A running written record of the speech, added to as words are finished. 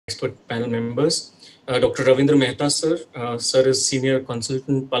expert panel members. Dr. Ravindra Mehta, sir. Sir is Senior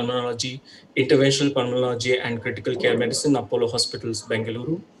Consultant Pulmonology, Interventional Pulmonology and Critical Care Medicine, Apollo Hospitals,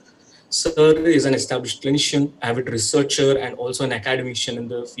 Bangalore. Sir is an established clinician, avid researcher, and also an academician in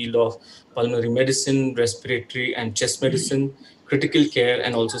the field of pulmonary medicine, respiratory and chest medicine, critical care,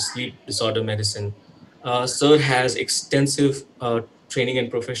 and also sleep disorder medicine. Sir has extensive training and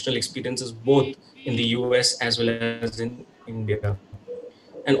professional experiences both in the US as well as in India.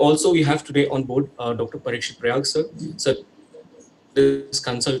 And also, we have today on board Dr. Parikshit Prayag, sir. Sir is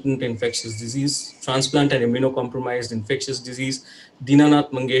consultant infectious disease, transplant and immunocompromised infectious disease,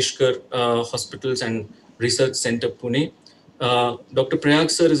 Dinanath Mangeshkar Hospitals and Research Center, Pune. Dr. Prayag,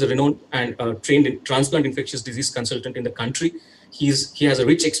 sir, is a renowned and trained in transplant infectious disease consultant in the country. He has a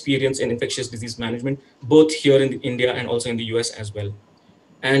rich experience in infectious disease management, both here in India and also in the US as well.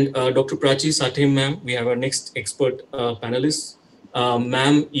 And Dr. Prachi Sathe, ma'am, we have our next expert panelist.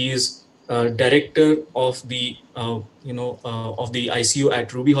 Ma'am is director of the of the ICU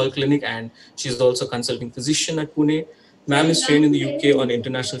at Ruby Hall Clinic, and she's also consulting physician at Pune. Ma'am is trained in the UK on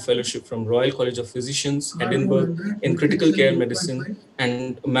international fellowship from Royal College of Physicians, Edinburgh, in critical care medicine,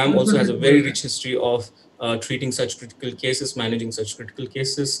 and ma'am also has a very rich history of treating such critical cases, managing such critical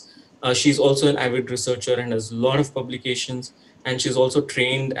cases. She's also an avid researcher and has a lot of publications, and she's also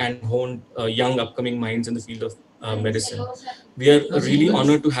trained and honed young upcoming minds in the field of medicine. We are really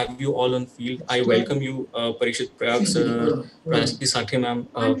honored to have you all on field. I welcome you, Parikshit Prayag sir, Prachi Sathe ma'am.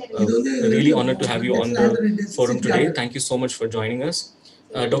 Really honored to have you on the forum today. Thank you so much for joining us.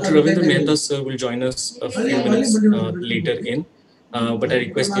 Dr. Ravindra Mehta sir will join us a few minutes later in, but I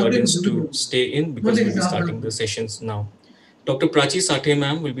request the audience to stay in because we'll be starting the sessions now. Dr. Prachi Sathe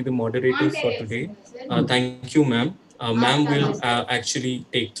ma'am will be the moderator for today. Thank you, ma'am. Ma'am will actually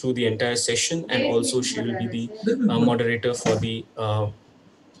take through the entire session, and also she will be the moderator for the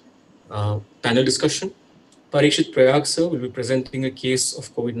panel discussion. Parikshit Prayag sir will be presenting a case of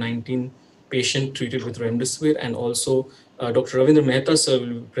COVID-19 patient treated with Remdesivir, and also Dr. Ravindra Mehta sir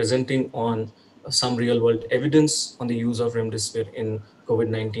will be presenting on some real-world evidence on the use of Remdesivir in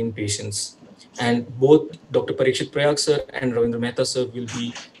COVID-19 patients. And both Dr. Parikshit Prayag sir and Ravindra Mehta sir will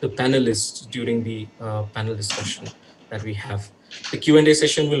be the panelists during the panel discussion that we have. The Q&A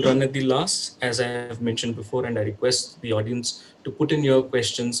session will run at the last, as I have mentioned before, and I request the audience to put in your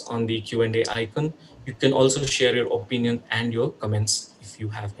questions on the Q&A icon. You can also share your opinion and your comments if you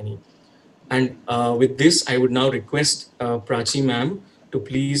have any. And with this, I would now request Prachi ma'am to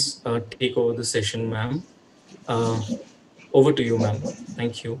please take over the session, ma'am. Uh, Over to you, ma'am.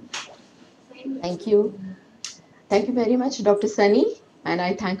 Thank you. Thank you. Thank you very much, Dr. Sunny, and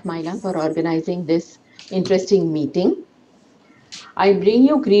I thank Mailan for organizing this interesting meeting. I bring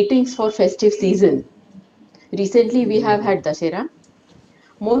you greetings for festive season. Recently, we have had Dashera.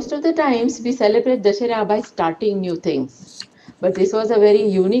 Most of the times, we celebrate Dashera by starting new things. But this was a very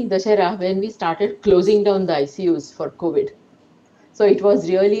unique Dashera when we started closing down the ICUs for COVID. So it was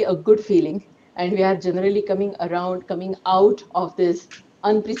really a good feeling, and we are generally coming out of this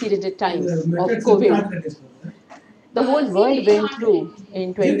unprecedented times of COVID. The whole world went through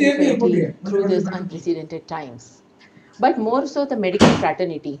in 2020 through this unprecedented times, but more so the medical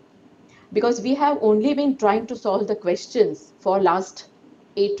fraternity, because we have only been trying to solve the questions for last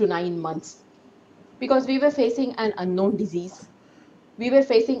 8 to 9 months, because we were facing an unknown disease. We were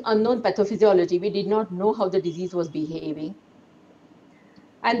facing unknown pathophysiology. We did not know how the disease was behaving.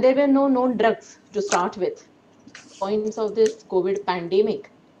 And there were no known drugs to start with. Points of this COVID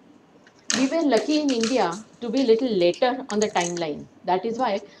pandemic. We were lucky in India to be a little later on the timeline. That is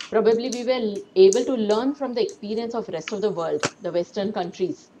why probably we were able to learn from the experience of rest of the world, the Western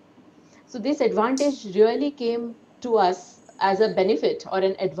countries. So this advantage really came to us as a benefit or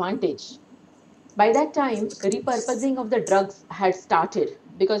an advantage. By that time, repurposing of the drugs had started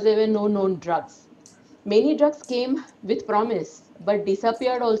because there were no known drugs. Many drugs came with promise but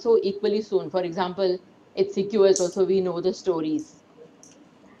disappeared also equally soon. For example, HCQS also we know the stories.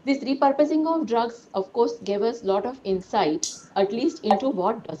 This repurposing of drugs, of course, gave us a lot of insight, at least into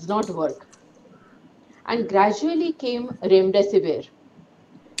what does not work. And gradually came Remdesivir.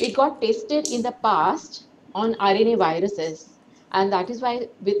 It got tested in the past on RNA viruses, and that is why,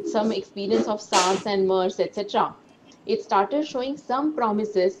 with some experience of SARS and MERS, etc., it started showing some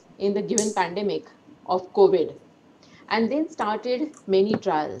promises in the given pandemic of COVID, and then started many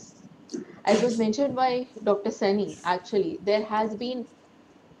trials. As was mentioned by Dr. Sani, actually, there has been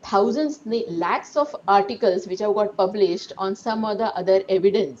thousands, lakhs of articles which have got published on some other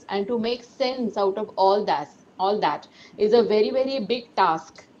evidence, and to make sense out of all that is a very, very big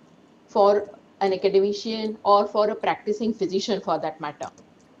task for an academician or for a practicing physician for that matter.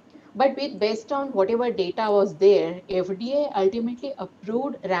 But based on whatever data was there, FDA ultimately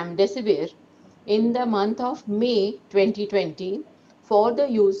approved Remdesivir in the month of May 2020 for the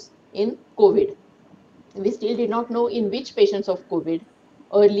use in COVID. We still did not know in which patients of COVID,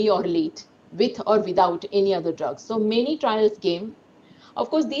 early or late, with or without any other drugs. So many trials came. Of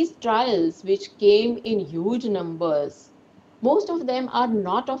course, these trials, which came in huge numbers, most of them are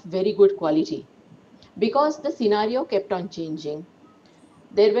not of very good quality because the scenario kept on changing.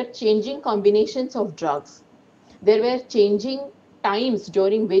 There were changing combinations of drugs. There were changing times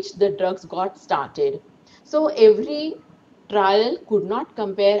during which the drugs got started. So every trial could not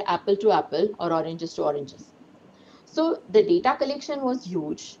compare apple to apple or oranges to oranges. So the data collection was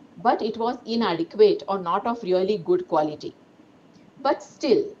huge, but it was inadequate or not of really good quality. But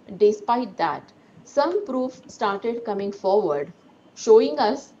still, despite that, some proof started coming forward, showing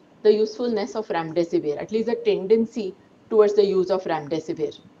us the usefulness of Remdesivir, at least a tendency towards the use of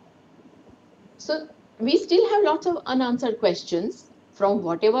Remdesivir. So we still have lots of unanswered questions from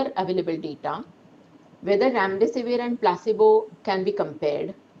whatever available data, whether Remdesivir and placebo can be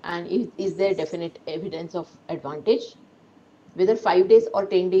compared, and is there definite evidence of advantage, whether 5 days or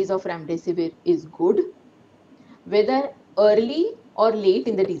 10 days of Remdesivir is good, whether early or late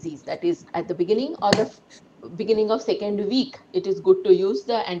in the disease, that is at the beginning or the beginning of second week, it is good to use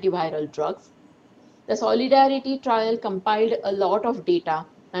the antiviral drugs. The Solidarity trial compiled a lot of data,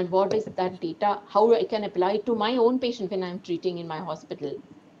 and what is that data, how I can apply it to my own patient when I'm treating in my hospital.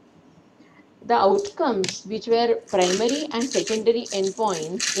 The outcomes, which were primary and secondary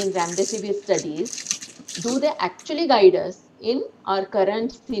endpoints in Remdesivir studies, do they actually guide us in our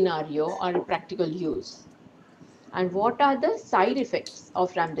current scenario or practical use? And what are the side effects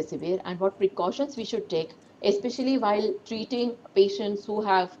of Remdesivir and what precautions we should take, especially while treating patients who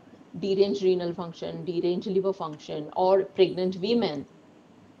have deranged renal function, deranged liver function, or pregnant women?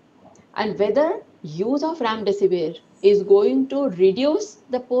 And whether use of Remdesivir is going to reduce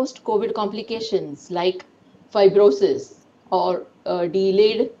the post-COVID complications like fibrosis or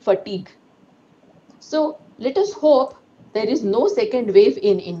delayed fatigue. So let us hope there is no second wave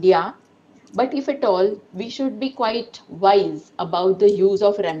in India, but if at all, we should be quite wise about the use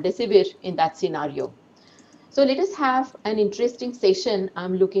of Remdesivir in that scenario. So let us have an interesting session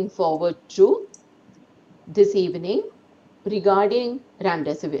I'm looking forward to this evening regarding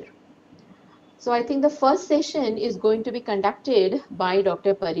Remdesivir. So I think the first session is going to be conducted by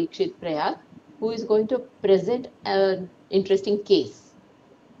Dr. Parikshit Prayag, who is going to present an interesting case.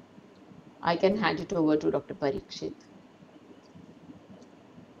 I can hand it over to Dr. Parikshit.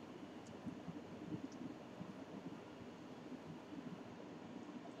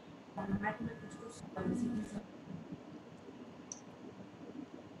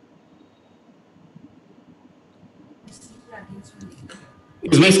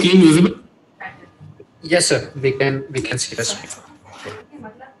 Is my screen visible? Yes, sir. We can see the screen.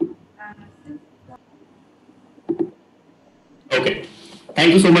 Okay.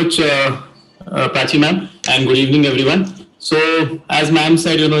 Thank you so much, Prachi ma'am, and good evening, everyone. So, as ma'am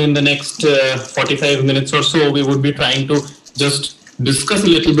said, in the next 45 minutes or so, we would be trying to just discuss a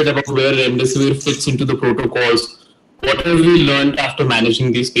little bit about where Remdesivir fits into the protocols. What have we learned after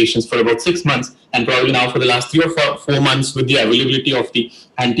managing these patients for about 6 months, and probably now for the last 3 or 4 months with the availability of the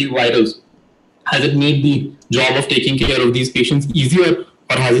antivirals? Has it made the job of taking care of these patients easier,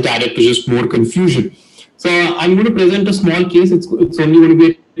 or has it added to just more confusion? So I'm going to present a small case. It's only going to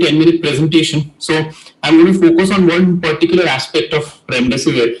be a 10-minute presentation. So I'm going to focus on one particular aspect of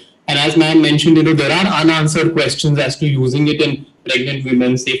Remdesivir. And as ma'am mentioned, there are unanswered questions as to using it in pregnant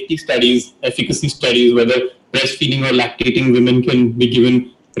women, safety studies, efficacy studies, whether breastfeeding or lactating women can be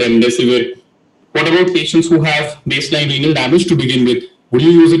given Remdesivir. What about patients who have baseline renal damage to begin with? Would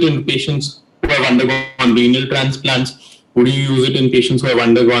you use it in patients who have undergone renal transplants? Would you use it in patients who have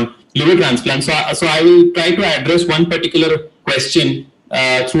undergone liver transplants? So I will try to address one particular question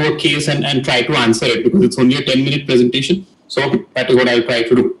through a case and try to answer it because it's only a 10-minute presentation. So that is what I'll try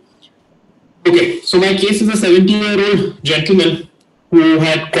to do. Okay, so my case is a 70-year-old gentleman who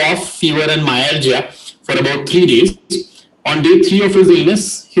had cough, fever, and myalgia for about 3 days. On day 3 of his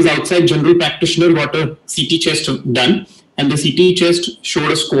illness, his outside general practitioner got a CT chest done, and the CT chest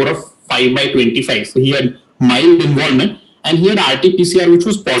showed a score of 5 by 25. So he had mild involvement, and he had RT-PCR, which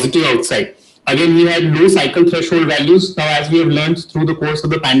was positive outside. Again, he had low cycle threshold values. Now, as we have learned through the course of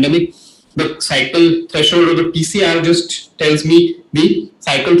the pandemic, the cycle threshold of the PCR just tells me the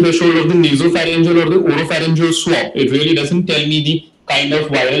cycle threshold of the nasopharyngeal or the oropharyngeal swab. It really doesn't tell me the kind of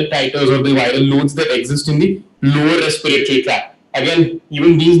viral titers or the viral loads that exist in the lower respiratory tract. Again,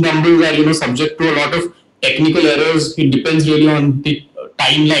 even these numbers are subject to a lot of technical errors. It depends really on the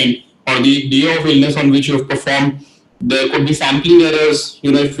timeline or the day of illness on which you have performed. There could be sampling errors.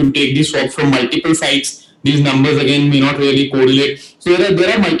 If you take the swab from multiple sites, these numbers again may not really correlate. So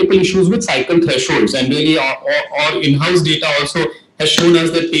there are multiple issues with cycle thresholds, and really our in-house data also has shown us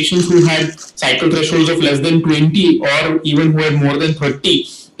that patients who had cycle thresholds of less than 20 or even who had more than 30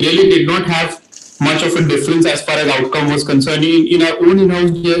 really did not have much of a difference as far as outcome was concerned. In our own in-house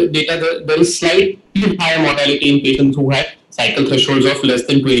data, there is slightly higher mortality in patients who had cycle thresholds of less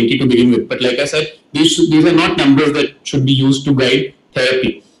than 20 to begin with. But like I said, these are not numbers that should be used to guide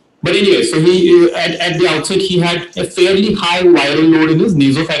therapy. But anyway, so he at the outset he had a fairly high viral load in his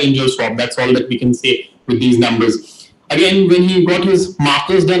nasopharyngeal swab. That's all that we can say with these numbers. Again, when he got his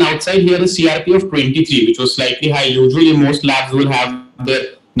markers done outside, he had a CRP of 23, which was slightly high. Usually, most labs will have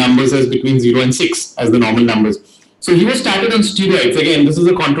their numbers as between 0 and 6 as the normal numbers. So he was started on steroids. Again, this is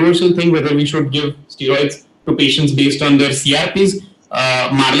a controversial thing whether we should give steroids to patients based on their CRPs.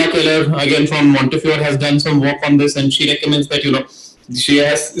 Marla Keller, again from Montefiore, has done some work on this, and she recommends that, she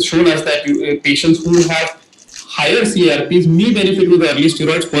has shown us that patients who have higher CRPs may benefit with early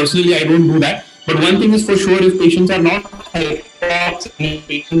steroids. Personally, I don't do that. But one thing is for sure, if patients are not hypox and if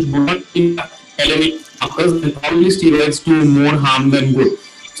patients do not elevate markers, then probably steroids do more harm than good.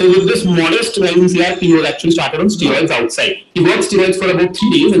 So with this modest rising CRP, he was actually started on steroids outside. He got steroids for about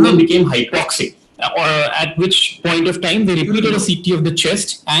 3 days and then became hypoxic. At which point of time they repeated a CT of the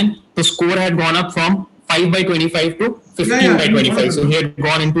chest and the score had gone up from 5 by 25 to 15 by 25. So he had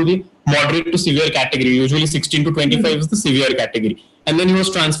gone into the moderate to severe category. Usually 16 to 25 is the severe category. And then he was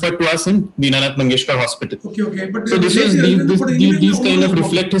transferred to us in Dinanath Mangeshkar Hospital. Okay. But so these kind of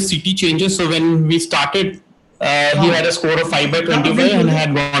reflect his CT changes. So when we started, he had a score of 5 by 25 and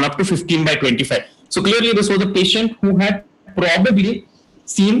had gone up to 15 by 25. So clearly this was a patient who had probably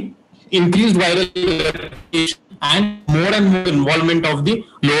seen increased viral replication and more involvement of the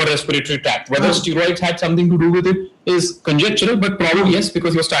lower respiratory tract. Whether steroids had something to do with it is conjectural, but probably yes,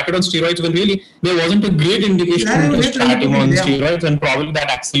 because he was started on steroids when really there wasn't a great indication to start him on steroids, and probably that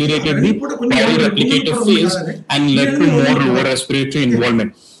accelerated the viral replicative phase and led to more lower respiratory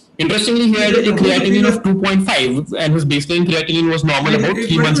involvement. Interestingly, he had a creatinine of 2.5 and his baseline creatinine was normal about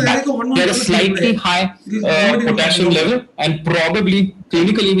 3 months back. He had a slightly high potassium level, and probably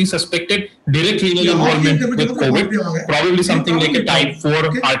clinically we suspected direct renal involvement with COVID, probably something like a type 4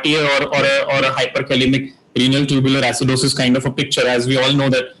 RTA or a hyperkalemic renal tubular acidosis kind of a picture, as we all know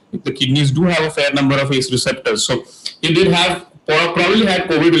that the kidneys do have a fair number of ACE receptors. So he did have, probably had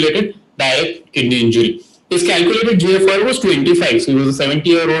COVID related direct kidney injury. His calculated GFR was 25. So he was a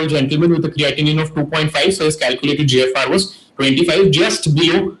 70-year-old gentleman with a creatinine of 2.5. So his calculated GFR was 25, just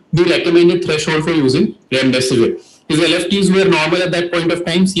below the recommended threshold for using Remdesivir. His LFTs were normal at that point of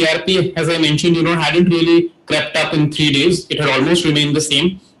time. CRP, as I mentioned, hadn't really crept up in 3 days. It had almost remained the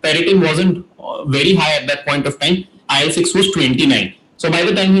same. Ferritin wasn't very high at that point of time. IL-6 was 29. So by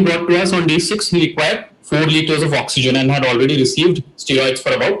the time he got to us on day 6, he required 4 liters of oxygen and had already received steroids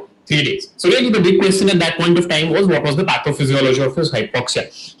for about 3 days. So really the big question at that point of time was, what was the pathophysiology of his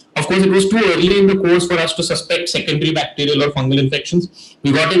hypoxia? Of course, it was too early in the course for us to suspect secondary bacterial or fungal infections.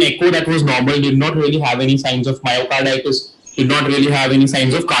 We got an echo that was normal, did not really have any signs of myocarditis, did not really have any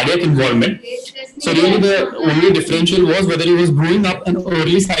signs of cardiac involvement. So really the only differential was whether he was brewing up an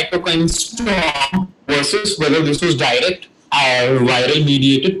early cytokine storm versus whether this was direct viral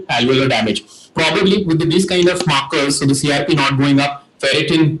mediated alveolar damage. Probably with these kind of markers, so the CRP not going up,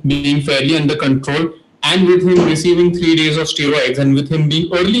 ferritin being fairly under control, and with him receiving 3 days of steroids and with him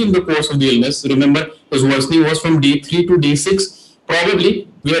being early in the course of the illness, remember his worsening was from day 3 to day 6, probably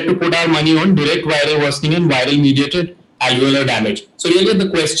we had to put our money on direct viral worsening and viral mediated alveolar damage. So really the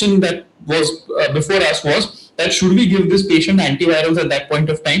question that was before us was that should we give this patient antivirals at that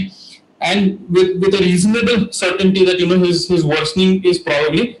point of time, and with a reasonable certainty that his worsening is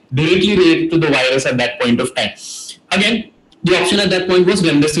probably directly related to the virus at that point of time. Again, the option at that point was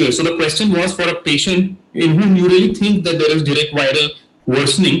Remdesivir. So the question was, for a patient in whom you really think that there is direct viral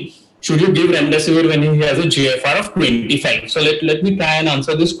worsening, should you give Remdesivir when he has a GFR of 25? So let me try and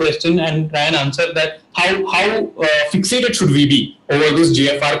answer this question and try and answer that how fixated should we be over this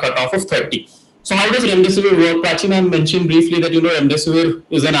GFR cutoff of 30. So how does Remdesivir work? Prachi ma'am mentioned briefly that Remdesivir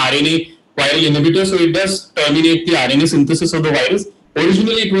is an RNA viral inhibitor, so it does terminate the RNA synthesis of the virus.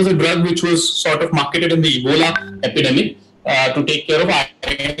 Originally, it was a drug which was sort of marketed in the Ebola epidemic to take care of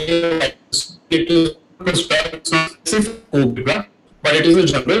RNA. It is not specific COVID drug, but it is a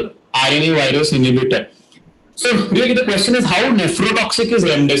general RNA virus inhibitor. So really the question is, how nephrotoxic is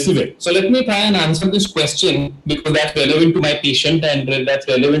Remdesivir? So let me try and answer this question because that's relevant to my patient and that's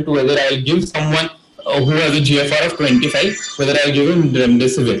relevant to whether I'll give someone who has a GFR of 25, whether I'll give him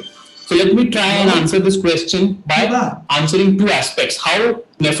Remdesivir. So let me try and answer this question by answering two aspects: how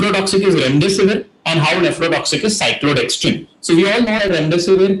nephrotoxic is remdesivir and how nephrotoxic is cyclodextrin. So we all know that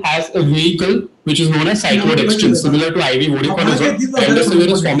remdesivir has a vehicle which is known as cyclodextrin, similar to IV voriconazole. Remdesivir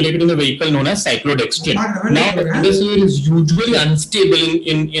is formulated in a vehicle known as cyclodextrin. Now, remdesivir is usually unstable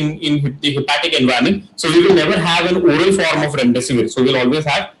in the hepatic environment, so we will never have an oral form of remdesivir. So we'll always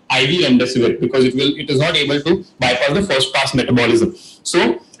have IV remdesivir because it is not able to bypass the first pass metabolism.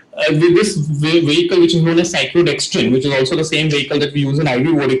 So with this vehicle which is known as cyclodextrin, which is also the same vehicle that we use in IV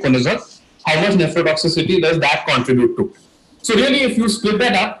voriconazole, how much nephrotoxicity does that contribute to? So really, if you split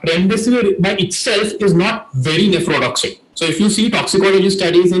that up, remdesivir by itself is not very nephrotoxic. So if you see toxicology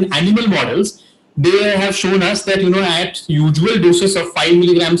studies in animal models, they have shown us that, at usual doses of 5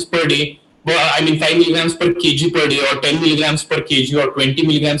 milligrams per day, 5 milligrams per kg per day, or 10 milligrams per kg, or 20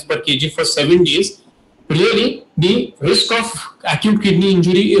 milligrams per kg for 7 days, really the risk of acute kidney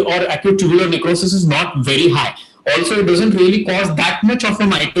injury or acute tubular necrosis is not very high. Also, it doesn't really cause that much of a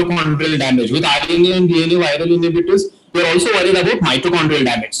mitochondrial damage. With RNA and DNA viral inhibitors, we're also worried about mitochondrial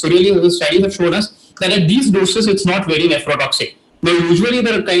damage. So really, the studies have shown us that at these doses, it's not very nephrotoxic. Now, usually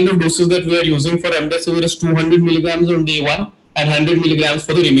the kind of doses that we are using for remdesivir is 200 milligrams on day 1 and 100 milligrams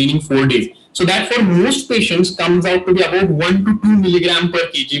for the remaining 4 days. So that for most patients comes out to be about 1 to 2 milligram per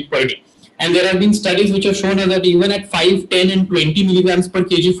kg per day. And there have been studies which have shown us that even at 5, 10 and 20 milligrams per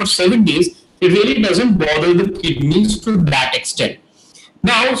kg for 7 days, it really doesn't bother the kidneys to that extent.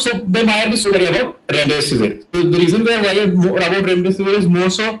 Now, so then why are we so worried about remdesivir? So the reason we are worried about remdesivir is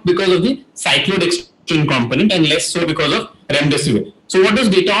more so because of the cyclodextrin component and less so because of remdesivir. So what does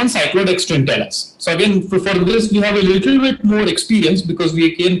data on cyclodextrin tell us? So again, for this, we have a little bit more experience because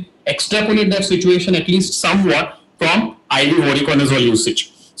we can extrapolate that situation at least somewhat from IV voriconazole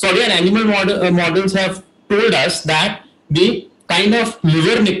usage. So again, animal models have told us that the kind of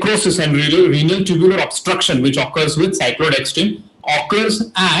liver necrosis and renal tubular obstruction which occurs with cyclodextrin occurs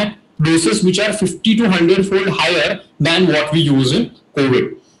at doses which are 50 to 100 fold higher than what we use in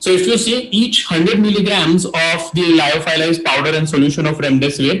COVID. So if you see each 100 milligrams of the lyophilized powder and solution of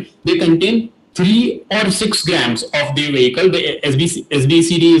remdesivir, they contain 3 or 6 grams of the vehicle. The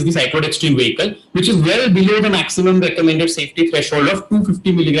SBCD is the cyclodextrin vehicle, which is well below the maximum recommended safety threshold of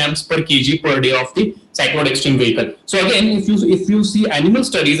 250 milligrams per kg per day of the cyclodextrin vehicle. So again, if you see animal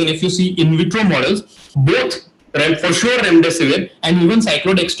studies and if you see in vitro models, both for sure remdesivir and even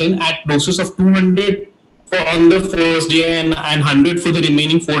cyclodextrin at doses of 200 on the first day and 100 for the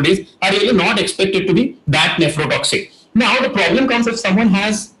remaining 4 days are really not expected to be that nephrotoxic. Now the problem comes if someone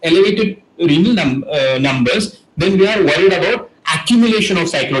has elevated renal numbers, then we are worried about accumulation of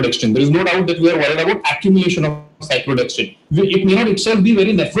cyclodextrin. There is no doubt that we are worried about accumulation of cyclodextrin. It may not itself be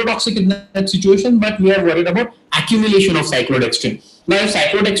very nephrotoxic in that situation, but we are worried about accumulation of cyclodextrin. Now, if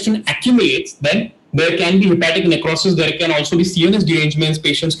cyclodextrin accumulates, then there can be hepatic necrosis. There can also be CNS derangements.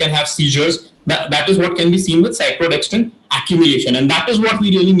 Patients can have seizures. That is what can be seen with cyclodextrin accumulation, and that is what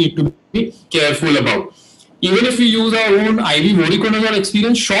we really need to be careful about. Even if we use our own IV voriconazole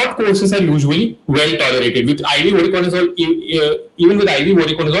experience, short courses are usually well tolerated. With IV voriconazole, even with IV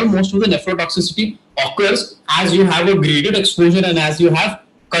voriconazole, most of the nephrotoxicity occurs as you have a graded exposure and as you have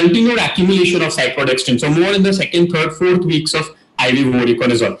continued accumulation of cyclodextrin. So more in the second, third, fourth weeks of IV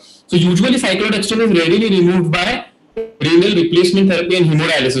voriconazole. So usually cyclodextrin is readily removed by renal replacement therapy and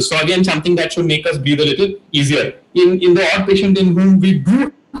hemodialysis. So again, something that should make us breathe a little easier. In the odd patient in whom we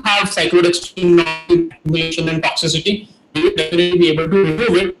do have cyclodextrin accumulation and toxicity, we will definitely be able to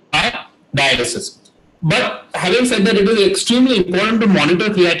remove it by dialysis. But having said that, it is extremely important to monitor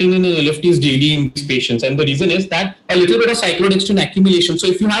creatinine and LFTs daily in these patients. And the reason is that a little bit of cyclodextrin accumulation. So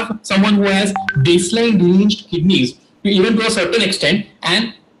if you have someone who has baseline deranged kidneys, even to a certain extent,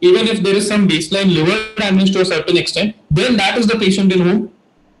 and even if there is some baseline liver damage to a certain extent, then that is the patient in whom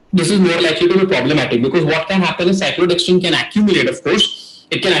this is more likely to be problematic, because what can happen is cyclodextrin can accumulate, of course.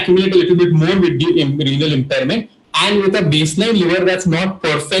 It can accumulate a little bit more with the renal impairment, and with a baseline liver that's not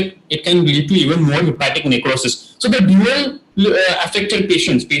perfect, it can lead to even more hepatic necrosis. So the dual affected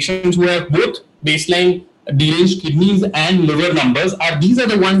patients who have both baseline deranged kidneys and liver numbers, these are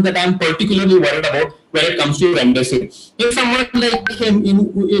the ones that I'm particularly worried about when it comes to remdesivir. If someone like him,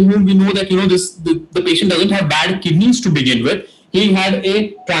 in whom we know that the patient doesn't have bad kidneys to begin with, he had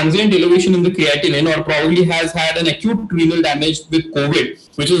a transient elevation in the creatinine, or probably has had an acute renal damage with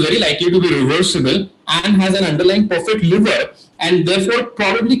COVID, which is very likely to be reversible, and has an underlying perfect liver, and therefore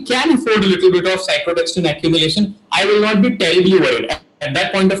probably can afford a little bit of cyclodextrin accumulation, I will not be terribly worried. At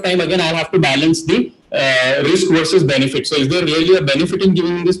that point of time, again, I'll have to balance the risk versus benefit. So is there really a benefit in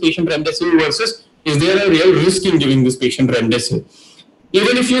giving this patient remdesivir versus is there a real risk in giving this patient remdesivir?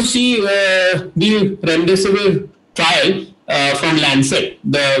 Even if you see the Remdesivir trial from Lancet,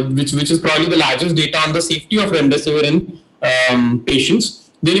 which is probably the largest data on the safety of Remdesivir in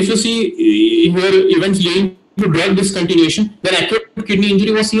patients, then if you see here events leading to drug discontinuation, then acute kidney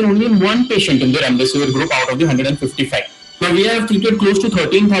injury was seen only in one patient in the Remdesivir group out of the 155. Now we have treated close to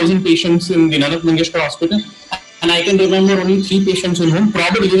 13,000 patients in the Nanak Mangeshkar Hospital, and I can remember only 3 patients in whom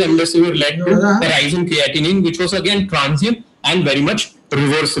probably Remdesivir led to a rise in creatinine, which was again transient and very much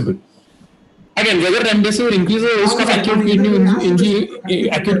reversible. Again, whether remdesivir increases the risk of acute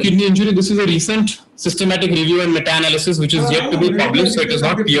kidney injury, this is a recent systematic review and meta-analysis which is yet to be published, so it is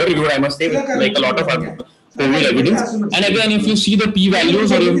not peer-reviewed, I must say, like a lot of other COVID evidence. And again, if you see the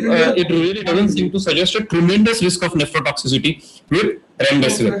p-values, or it really doesn't seem to suggest a tremendous risk of nephrotoxicity with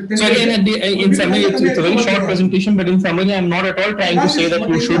remdesivir. So again, in summary, it's a very short presentation, but in summary, I'm not at all trying to say that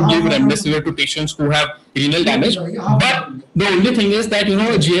you should give remdesivir to patients who have renal damage. But the only thing is that, a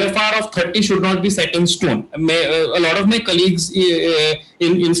GFR of 30 should not be set in stone. A lot of my colleagues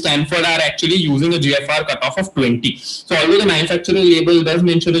in Stanford are actually using a GFR cutoff of 20. So although the manufacturer label does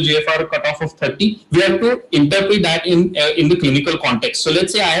mention a GFR cutoff of 30, we have to interpret that in the clinical context. So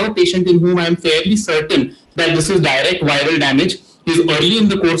let's say I have a patient in whom I am fairly certain that this is direct viral damage. He's early in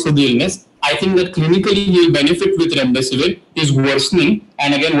the course of the illness. I think that clinically he will benefit with remdesivir. Is worsening,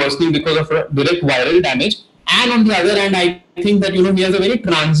 and again worsening because of direct viral damage. And on the other hand, I think that he has a very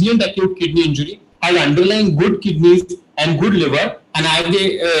transient acute kidney injury, has underlying good kidneys and good liver, and I have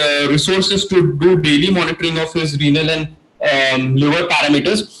the resources to do daily monitoring of his renal and liver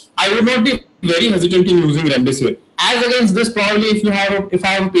parameters. I would not be very hesitant in using remdesivir. As against this, probably if I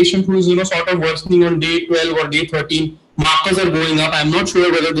have a patient who is sort of worsening on day 12 or day 13, markers are going up. I'm not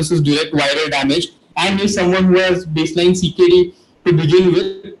sure whether this is direct viral damage, and is someone who has baseline CKD to begin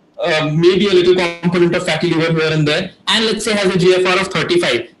with, maybe a little component of fatty liver here and there, and let's say has a GFR of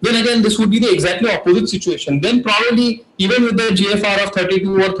 35, then again this would be the exactly opposite situation. Then probably even with the GFR of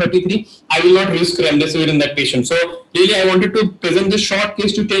 32 or 33, I will not risk remdesivir in that patient. So really I wanted to present this short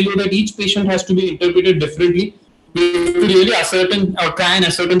case to tell you that each patient has to be interpreted differently. We have to really ascertain or try and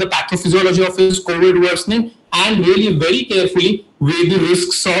ascertain the pathophysiology of his COVID worsening, and really very carefully weigh the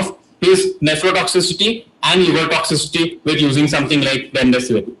risks of his nephrotoxicity and liver toxicity with using something like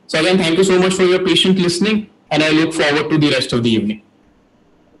remdesivir. So again, thank you so much for your patient listening, and I look forward to the rest of the evening.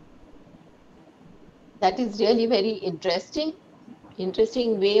 That is really very interesting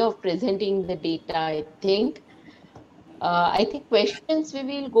way of presenting the data, I think. I think questions we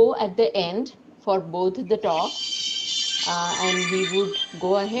will go at the end for both the talks, and we would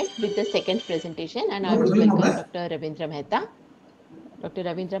go ahead with the second presentation, and I would welcome Dr. Ravindra Mehta. Dr.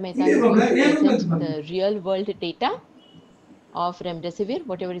 Ravindra Mehta is going to present the real world data of remdesivir,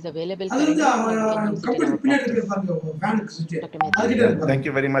 whatever is available currently, we can use it in our practice. Dr. Mehta. Thank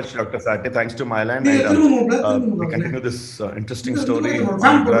you very much, Dr. Sati. Thanks to Mylan. And we continue this interesting story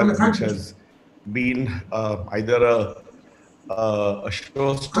on drug, which has been either a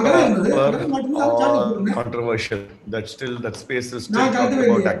showstopper or controversial. That space is still talked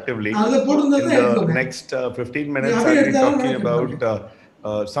about actively. In the next 15 minutes, I'll be talking about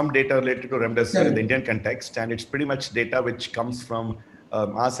some data related to remdesivir in the Indian context, and it's pretty much data which comes from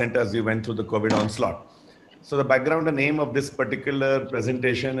our center as we went through the COVID onslaught. So the background and name of this particular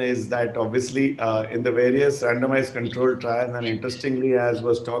presentation is that obviously in the various randomized controlled trials, and interestingly, as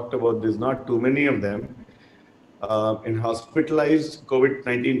was talked about, there's not too many of them. In hospitalized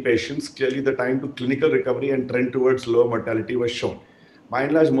COVID-19 patients, clearly the time to clinical recovery and trend towards lower mortality was shown. By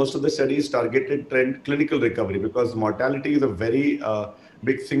and large, most of the studies targeted trend clinical recovery because mortality is a very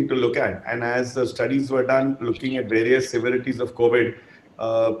big thing to look at. And as the studies were done looking at various severities of COVID,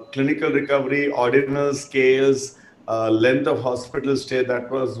 clinical recovery, ordinal scales, length of hospital stay, that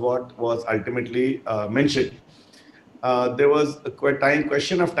was what was ultimately mentioned. There was a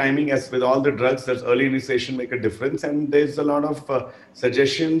question of timing, as with all the drugs, does early initiation make a difference? And there's a lot of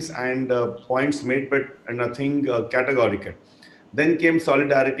suggestions and points made, but nothing categorical. Then came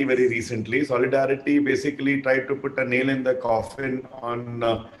Solidarity very recently. Solidarity basically tried to put a nail in the coffin on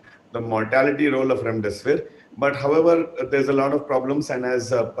the mortality role of remdesivir. But however, there's a lot of problems, and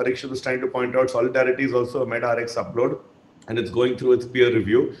as Parikshit was trying to point out, Solidarity is also a MedRx upload, and it's going through its peer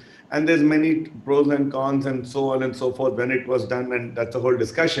review. And there's many pros and cons and so on and so forth when it was done, and that's a whole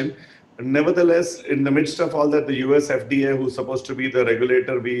discussion. Nevertheless, in the midst of all that, the US FDA, who's supposed to be the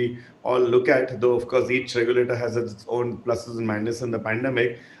regulator we all look at, though of course each regulator has its own pluses and minuses in the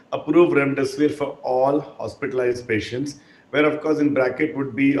pandemic, approved remdesivir for all hospitalized patients, where of course in bracket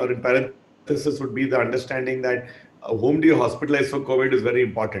would be, or in parenthesis would be the understanding that whom do you hospitalize for COVID is very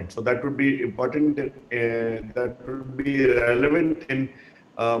important. So that would be important, that would be relevant in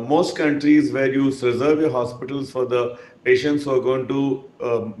most countries where you reserve your hospitals for the patients who are going to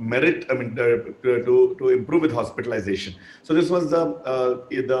to improve with hospitalization. So this was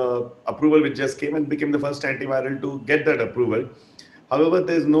the approval which just came and became the first antiviral to get that approval. However,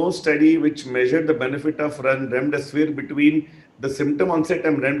 there is no study which measured the benefit of remdesivir between the symptom onset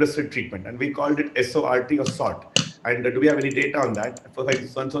and remdesivir treatment, and we called it SORT or SORT. And do we have any data on that? So the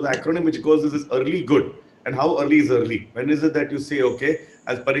acronym which goes is early good. And how early is early? When is it that you say, okay,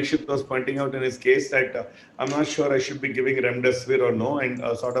 as Parikshit was pointing out in his case, that I'm not sure I should be giving remdesivir or no, and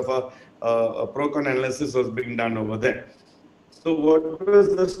sort of a pro-con analysis was being done over there. So what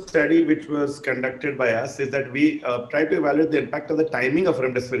was the study which was conducted by us is that we tried to evaluate the impact of the timing of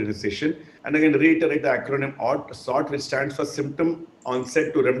remdesivir initiation, and again reiterate the acronym SORT, which stands for symptom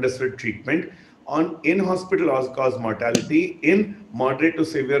onset to remdesivir treatment on in-hospital cause mortality in moderate to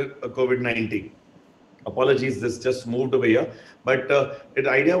severe COVID-19. Apologies, this just moved over here. But the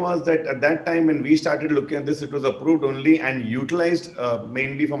idea was that at that time when we started looking at this, it was approved only and utilized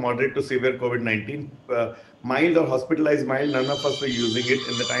mainly for moderate to severe COVID-19. Mild or hospitalized mild, none of us were using it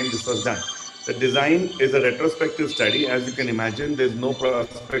in the time this was done. The design is a retrospective study. As you can imagine, there's no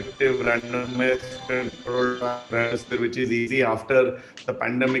prospective randomized controlled trial, which is easy after the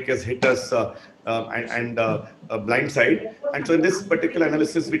pandemic has hit us and blindside. And so in this particular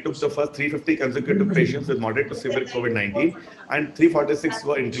analysis, we took the first 350 consecutive patients with moderate to severe COVID-19, and 346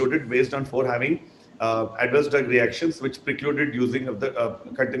 were included based on 4 having adverse drug reactions, which precluded using of the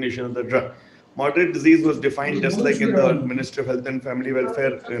continuation of the drug. Moderate disease was defined just like in the Ministry of Health and Family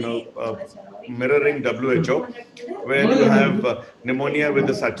Welfare, mirroring WHO, where you have pneumonia with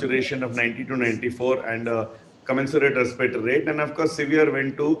a saturation of 90 to 94 and commensurate respiratory rate. And of course, severe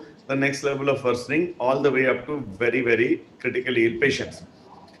went to the next level of worsening, all the way up to very, very critically ill patients.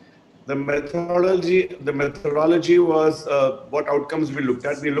 The methodology was what outcomes we looked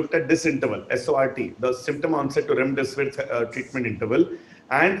at. We looked at this interval, SORT, the symptom onset to remdesivir treatment interval,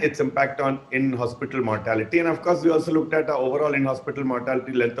 and its impact on in-hospital mortality. And of course, we also looked at overall in-hospital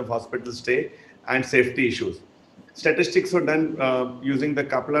mortality, length of hospital stay, and safety issues. Statistics were done using the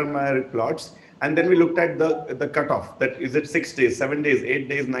Kaplan-Meier plots. And then we looked at the cutoff, that is it 6 days, 7 days, 8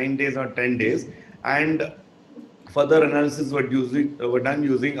 days, 9 days, or 10 days. And further analysis were done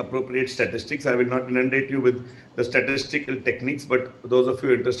using appropriate statistics. I will not inundate you with the statistical techniques, but those of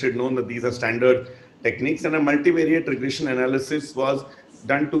you interested know that these are standard techniques. And a multivariate regression analysis was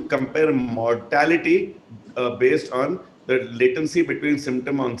done to compare mortality based on the latency between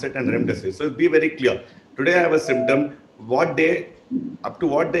symptom onset and remdesivir. So be very clear. Today I have a symptom. What day, up to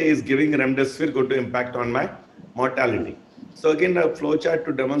what day is giving remdesivir going to impact on my mortality? So again, a flowchart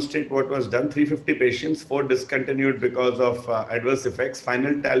to demonstrate what was done. 350 patients, 4 discontinued because of adverse effects.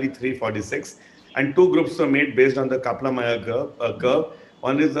 Final tally 346, and 2 groups were made based on the Kaplan-Meier curve.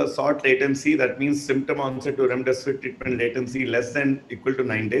 One is the SORT latency, that means symptom onset to remdesivir treatment latency less than equal to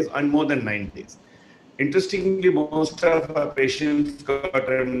 9 days and more than 9 days. Interestingly, most of our patients got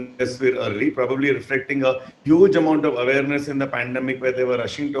remdesivir early, probably reflecting a huge amount of awareness in the pandemic where they were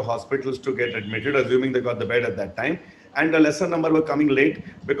rushing to hospitals to get admitted, assuming they got the bed at that time. And a lesser number were coming late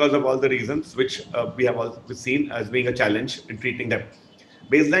because of all the reasons which we have also seen as being a challenge in treating them.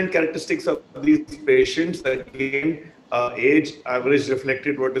 Baseline characteristics of these patients, again, age average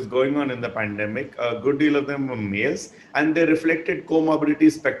reflected what is going on in the pandemic. A good deal of them were males, and they reflected comorbidity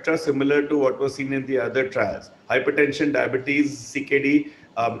spectra similar to what was seen in the other trials. Hypertension, diabetes, CKD.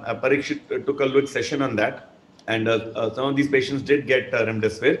 Parikshit took a good session on that, and some of these patients did get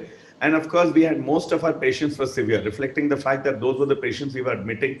remdesivir. And of course, we had most of our patients were severe, reflecting the fact that those were the patients we were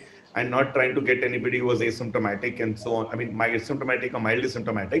admitting and not trying to get anybody who was asymptomatic and so on. I mean, asymptomatic or mildly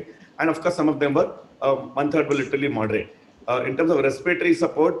symptomatic. And of course, some of them were, 1/3 were literally moderate. In terms of respiratory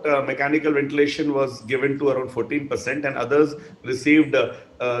support, mechanical ventilation was given to around 14%, and others received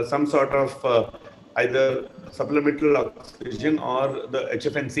some sort of either supplemental oxygen or the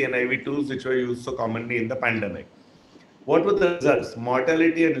HFNC and IV tools, which were used so commonly in the pandemic. What were the results?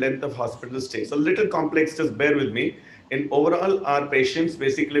 Mortality and length of hospital stay. So a little complex, just bear with me. In overall, our patients,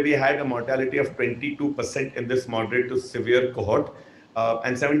 basically, we had a mortality of 22% in this moderate to severe cohort,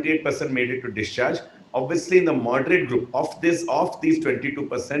 and 78% made it to discharge. Obviously, in the moderate group, of these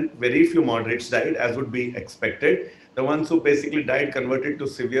 22%, very few moderates died, as would be expected. The ones who basically died converted to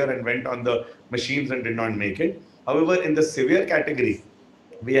severe and went on the machines and did not make it. However, in the severe category,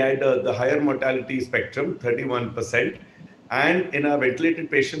 we had the higher mortality spectrum, 31%. And in our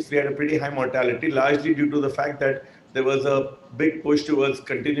ventilated patients, we had a pretty high mortality, largely due to the fact that there was a big push towards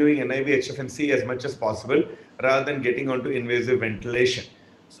continuing NIV, HFNC as much as possible rather than getting onto invasive ventilation.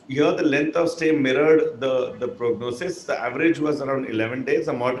 So here, the length of stay mirrored the prognosis. The average was around 11 days.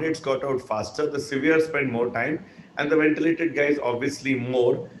 The moderates got out faster. The severe spent more time, and the ventilated guys obviously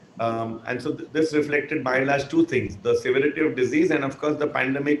more. And so this reflected by and large two things: the severity of disease, and of course the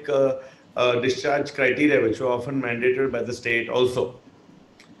pandemic discharge criteria, which were often mandated by the state also.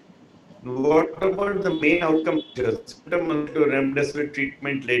 What about the main outcome measures, the symptom onset to remdesivir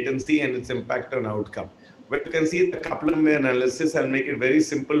treatment latency and its impact on outcome? Well, you can see the Kaplan-Meier analysis. I'll make it very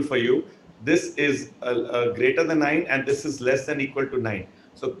simple for you. This is greater than 9 and this is less than equal to 9.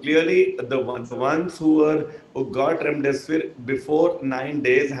 So clearly the ones who got remdesivir before 9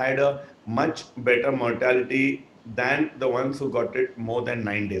 days had a much better mortality than the ones who got it more than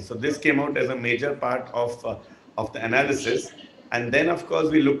 9 days. So this came out as a major part of the analysis. And then, of course,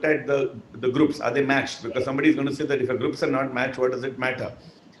 we looked at the groups. Are they matched? Because somebody is going to say that if a groups are not matched, what does it matter?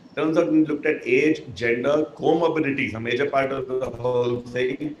 Turns out we looked at age, gender, comorbidities, a major part of the whole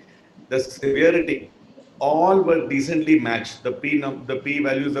thing, the severity. All were decently matched. The p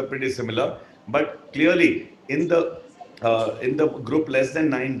values are pretty similar, but clearly in the group less than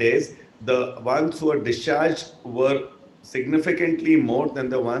 9 days, the ones who were discharged were significantly more than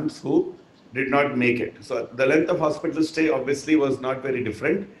the ones who did not make it. So the length of hospital stay obviously was not very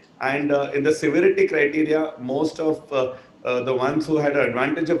different. And in the severity criteria, most of the ones who had an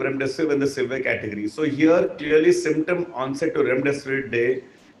advantage of remdesivir in the severe category. So here clearly symptom onset to remdesivir day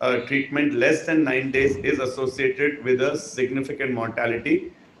treatment less than 9 days is associated with a significant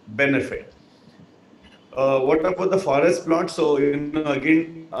mortality benefit. What about the forest plot? So,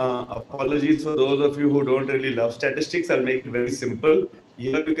 again, apologies for those of you who don't really love statistics. I'll make it very simple.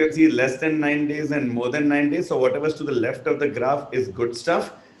 Here you can see less than 9 days and more than 9 days. So whatever's to the left of the graph is good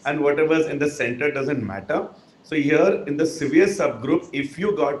stuff, and whatever's in the center doesn't matter. So here in the severe subgroup, if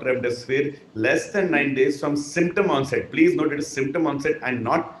you got remdesivir less than 9 days from symptom onset, please note it is symptom onset and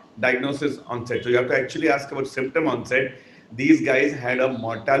not diagnosis onset. So you have to actually ask about symptom onset. These guys had a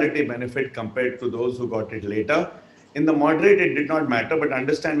mortality benefit compared to those who got it later. In the moderate, it did not matter, but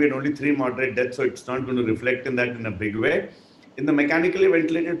understand we had only 3 moderate deaths, so it's not going to reflect in that in a big way. In the mechanically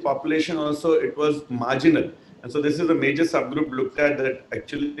ventilated population also, it was marginal. And so this is a major subgroup looked at, that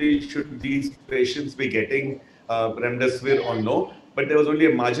actually should these patients be getting remdesivir or no. But there was only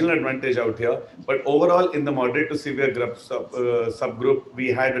a marginal advantage out here. But overall, in the moderate to severe subgroup, we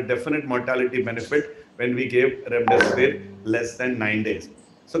had a definite mortality benefit when we gave remdesivir less than 9 days.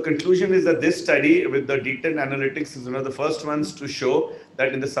 So conclusion is that this study with the detailed analytics is one of the first ones to show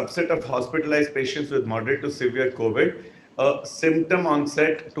that in the subset of hospitalized patients with moderate to severe COVID, a symptom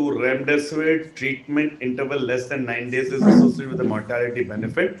onset to remdesivir treatment interval less than 9 days is associated with a mortality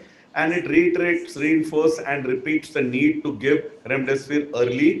benefit. And it reiterates, reinforces, and repeats the need to give remdesivir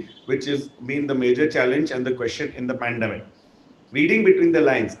early, which has been the major challenge and the question in the pandemic. Reading between the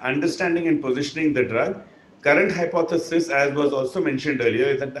lines, understanding and positioning the drug. Current hypothesis, as was also mentioned earlier,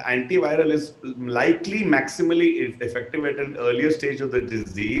 is that the antiviral is likely maximally effective at an earlier stage of the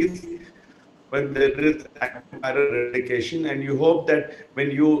disease when there is active viral replication, and you hope that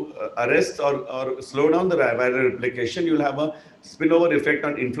when you arrest or slow down the viral replication, you'll have a spillover effect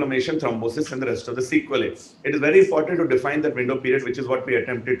on inflammation, thrombosis, and the rest of the sequelae. It is very important to define that window period, which is what we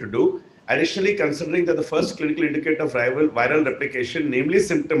attempted to do. Additionally, considering that the first clinical indicator of viral replication, namely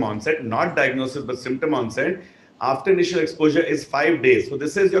symptom onset, not diagnosis, but symptom onset, after initial exposure is 5 days. So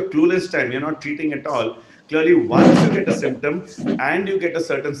this is your clueless time. You're not treating at all. Clearly, once you get a symptom and you get a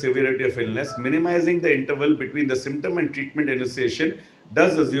certain severity of illness, minimizing the interval between the symptom and treatment initiation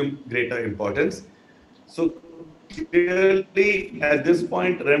does assume greater importance. So clearly, at this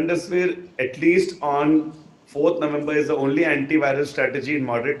point, remdesivir, at least on 4th November, is the only antiviral strategy in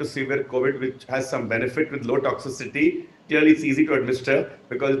moderate to severe COVID, which has some benefit with low toxicity. Clearly, it's easy to administer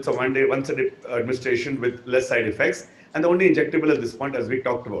because it's a once a day administration with less side effects, and the only injectable at this point, as we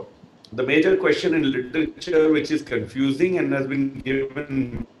talked about. The major question in literature, which is confusing and has been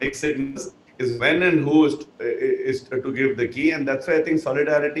given mixed signals, is when and who is to give the key. And that's why I think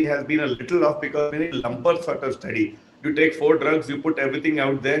solidarity has been a little off, because many lumper sort of study. You take 4 drugs, you put everything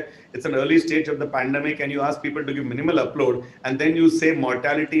out there. It's an early stage of the pandemic, and you ask people to give minimal upload, and then you say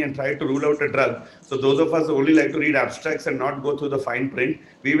mortality and try to rule out a drug. So those of us who only like to read abstracts and not go through the fine print,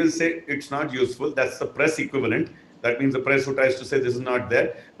 we will say it's not useful. That's the press equivalent. That means the press who tries to say this is not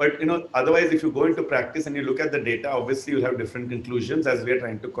there. But otherwise, if you go into practice and you look at the data, obviously you'll have different conclusions, as we are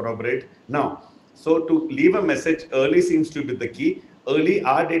trying to corroborate now. So to leave a message, early seems to be the key. Early,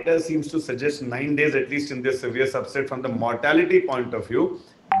 our data seems to suggest 9 days, at least in this severe subset from the mortality point of view.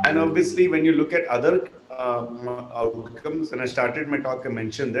 And obviously, when you look at other outcomes, and I started my talk, I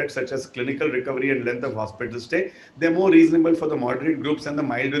mentioned that, such as clinical recovery and length of hospital stay, they're more reasonable for the moderate groups and the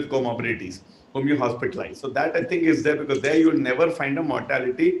mild with comorbidities whom you hospitalize. So that I think is there, because there you'll never find a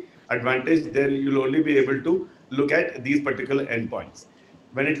mortality advantage. There you'll only be able to look at these particular endpoints.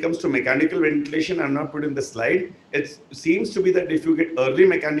 When it comes to mechanical ventilation, I'm not put in the slide. It seems to be that if you get early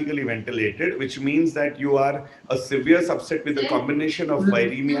mechanically ventilated, which means that you are a severe subset with a combination of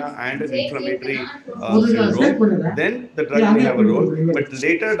viremia and an inflammatory syndrome, then the drug may have a role. But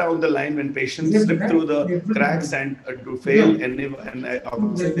later down the line, when patients slip through the cracks and to fail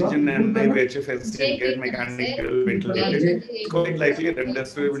oxygen and HFNC and get mechanically ventilated, it's quite likely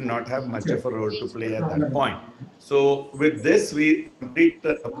remdesivir will not have much of a role to play at that point. So with this, we complete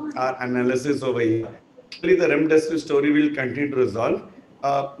our analysis over here. Clearly, the remdesivir story will continue to resolve.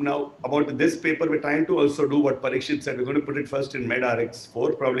 Now, about this paper, we're trying to also do what Parikshit said. We're going to put it first in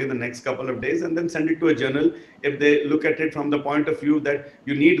medRx4, probably in the next couple of days, and then send it to a journal if they look at it from the point of view that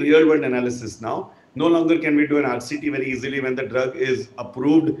you need real-world analysis now. No longer can we do an RCT very easily when the drug is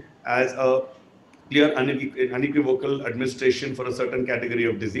approved as a clear unequivocal administration for a certain category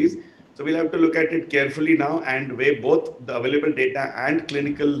of disease. So we'll have to look at it carefully now and weigh both the available data and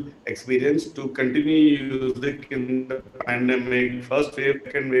clinical experience to continue using in the pandemic, first wave,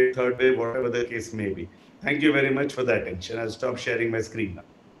 second wave, third wave, whatever the case may be. Thank you very much for the attention. I'll stop sharing my screen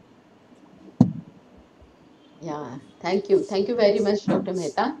now. Yeah, thank you. Thank you very much, Dr.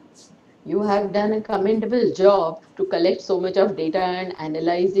 Mehta. You have done a commendable job to collect so much of data and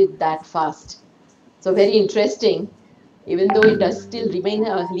analyze it that fast. So very interesting, even though it does still remain,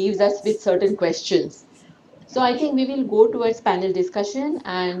 leaves us with certain questions. So I think we will go towards panel discussion,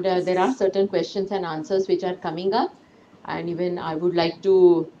 and there are certain questions and answers which are coming up, and even I would like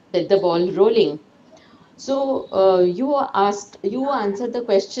to set the ball rolling. So you answered the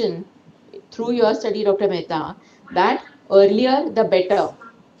question through your study, Dr. Mehta, that earlier the better.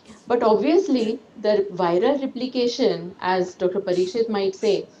 But obviously, the viral replication, as Dr. Parikshit might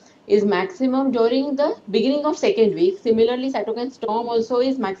say, is maximum during the beginning of second week. Similarly, cytokine storm also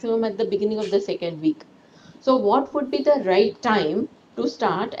is maximum at the beginning of the second week. So what would be the right time to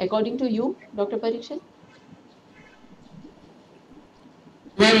start according to you, Dr. Parikshit?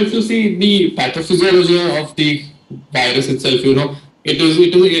 Well, if you see the pathophysiology of the virus itself, it is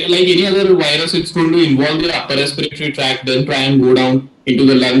like any other virus. It's going to involve the upper respiratory tract, then try and go down into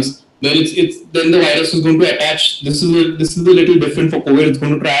the lungs. Then the virus is going to attach. This is a little different for COVID. It's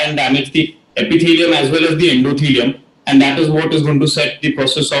going to try and damage the epithelium as well as the endothelium, and that is what is going to set the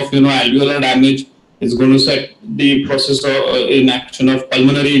process of alveolar damage. It's going to set the process of in action of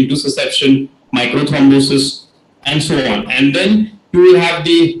pulmonary intussusception, microthrombosis, and so on. And then you will have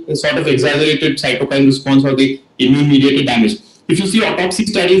the sort of exaggerated cytokine response or the immune-mediated damage. If you see autopsy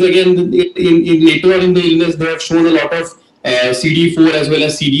studies again, in later on in the illness, they have shown a lot of CD4 as well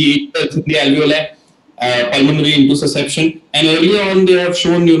as CD8 cells in the alveoli, pulmonary intussusception, and earlier on they have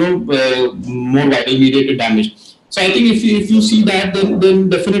shown more viral-mediated damage. So I think if you see that, then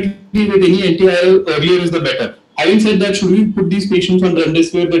definitely with any antiviral, earlier is the better. Having said that, should we put these patients on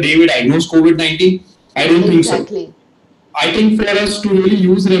remdesivir the day we diagnose COVID-19? I don't think so. I think for us to really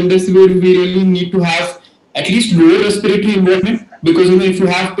use remdesivir, we really need to have at least lower respiratory involvement, because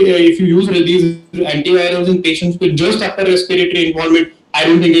if you use these antivirals in patients with just upper respiratory involvement, I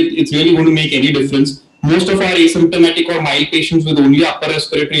don't think it's really going to make any difference. Most of our asymptomatic or mild patients with only upper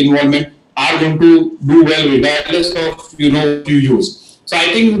respiratory involvement are going to do well regardless of what you use. So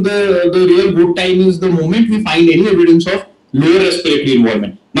I think the real good time is the moment we find any evidence of lower respiratory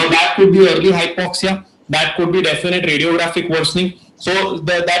involvement. Now that could be early hypoxia, that could be definite radiographic worsening. So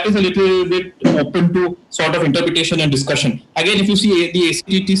that is a little bit open to sort of interpretation and discussion. Again, if you see the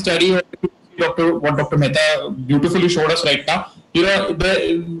ACTT study, what Dr. Mehta beautifully showed us right now,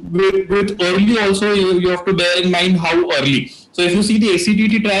 with early also you have to bear in mind how early. So if you see the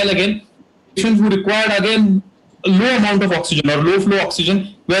ACTT trial again, patients who required again a low amount of oxygen or low flow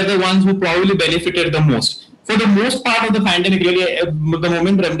oxygen were the ones who probably benefited the most. For the most part of the pandemic, really, the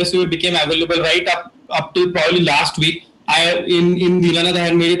moment remdesivir became available right up till probably last week, in Dilana, they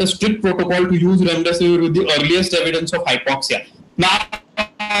had made it a strict protocol to use remdesivir with the earliest evidence of hypoxia. Now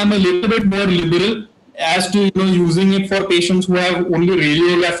I'm a little bit more liberal as to using it for patients who have only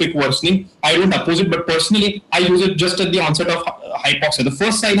radiographic worsening. I don't oppose it, but personally I use it just at the onset of hypoxia. The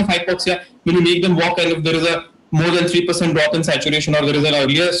first sign of hypoxia, when you make them walk, and if there is a more than 3% drop in saturation or there is an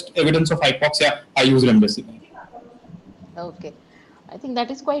earliest evidence of hypoxia, I use remdesivir. Okay. I think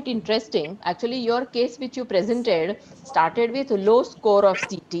that is quite interesting. Actually, your case which you presented started with low score of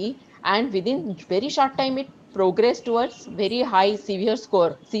CT, and within very short time it progress towards very high severe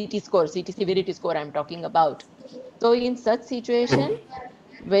score, CT severity score I'm talking about. So in such situation,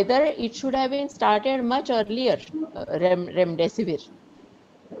 whether it should have been started much earlier, remdesivir.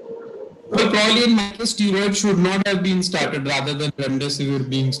 Well, probably in my case, steroids should not have been started rather than remdesivir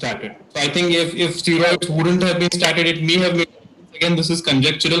being started. So I think if steroids wouldn't have been started, it may have made sense. Again, this is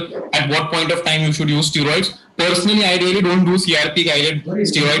conjectural. At what point of time you should use steroids? Personally, I really don't do CRP guided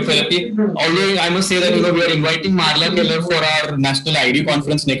steroid therapy. Although I must say that we are inviting Marla Keller for our national ID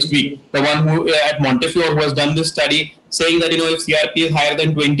conference next week. The one who at Montefiore who has done this study, saying that if CRP is higher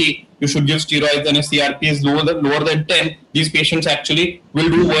than 20, you should give steroids, and if CRP is lower than 10, these patients actually will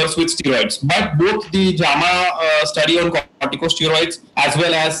do worse with steroids. But both the JAMA study on corticosteroids as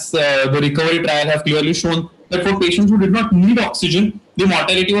well as the recovery trial have clearly shown that for patients who did not need oxygen, the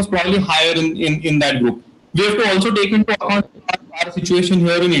mortality was probably higher in that group. We have to also take into account our situation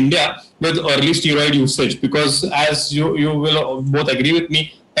here in India with early steroid usage, because as you will both agree with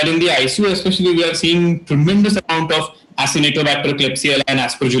me that in the ICU especially we are seeing tremendous amount of Acinetobacter, Klebsiella and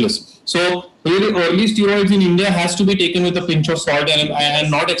Aspergillus. So really early steroids in India has to be taken with a pinch of salt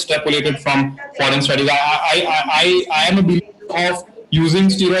and not extrapolated from foreign studies. I am a believer of using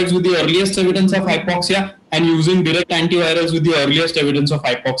steroids with the earliest evidence of hypoxia and using direct antivirals with the earliest evidence of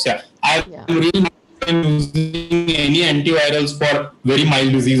hypoxia. I am really not using any antivirals for very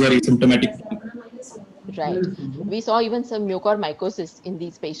mild disease or asymptomatic. Right. We saw even some mucormycosis in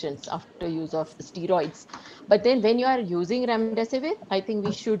these patients after use of steroids. But then when you are using remdesivir, I think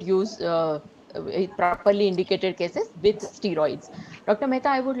we should use properly indicated cases with steroids. Dr. Mehta,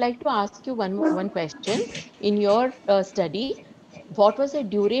 I would like to ask you one question. In your study, what was the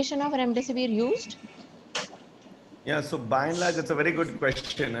duration of remdesivir used? Yeah, so by and large, it's a very good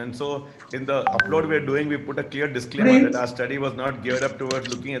question. And so in the upload we're doing, we put a clear disclaimer that our study was not geared up towards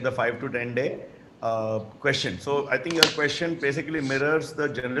looking at the 5 to 10 day question. So I think your question basically mirrors the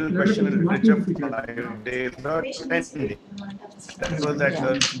general question in literature, 5 days or 10 days. That was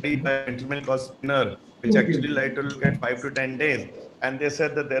that study by a gentleman called Spinner, which actually tried to look at 5 to 10 days. And they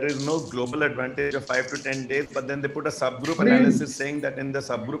said that there is no global advantage of 5 to 10 days, but then they put a subgroup analysis saying that in the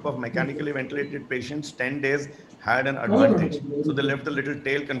subgroup of mechanically ventilated patients, 10 days had an advantage. So they left a little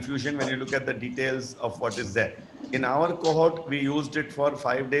tail confusion when you look at the details of what is there. In our cohort, we used it for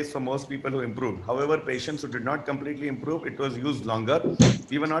 5 days for most people who improved. However, patients who did not completely improve, it was used longer.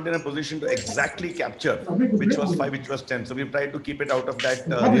 We were not in a position to exactly capture which was 5, which was 10. So we've tried to keep it out of that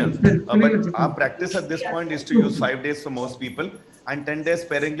realm. But our practice at this point is to use 5 days for most people and 10 days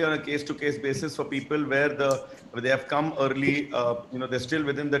sparingly on a case-to-case basis for people where they have come early, they're still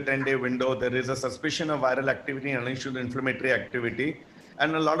within the 10-day window. There is a suspicion of viral activity and unusual inflammatory activity.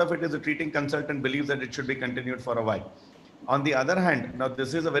 And a lot of it is the treating consultant believes that it should be continued for a while. On the other hand, now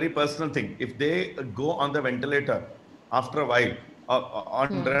this is a very personal thing. If they go on the ventilator after a while on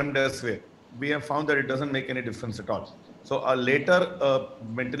remdesivir, we have found that it doesn't make any difference at all. So a later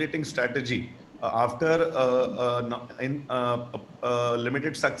ventilating strategy after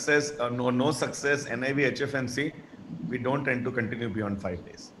limited success, no success, NIV, HFNC, we don't tend to continue beyond 5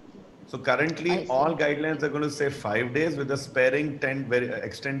 days. So currently, all guidelines are going to say 5 days with a sparing 10 very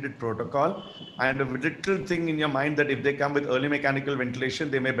extended protocol and a little thing in your mind that if they come with early mechanical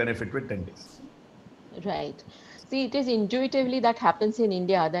ventilation, they may benefit with 10 days. Right. See, it is intuitively that happens in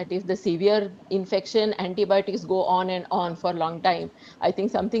India that if the severe infection, antibiotics go on and on for a long time. I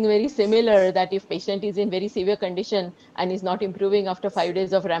think something very similar that if patient is in very severe condition and is not improving after 5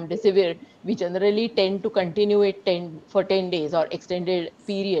 days of remdesivir, we generally tend to continue it for 10 days or extended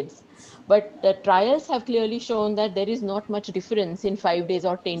periods. But the trials have clearly shown that there is not much difference in 5 days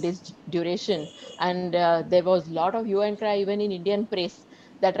or 10 days duration. And there was a lot of hue and cry even in Indian press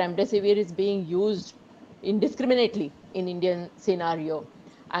that remdesivir is being used indiscriminately in Indian scenario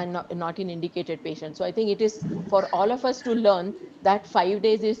and not in indicated patients. So I think it is for all of us to learn that 5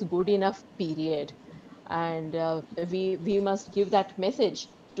 days is good enough period. And we must give that message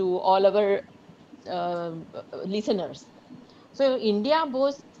to all our listeners. So India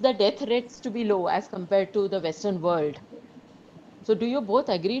boasts the death rates to be low as compared to the Western world. So do you both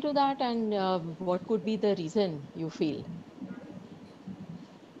agree to that, and what could be the reason you feel?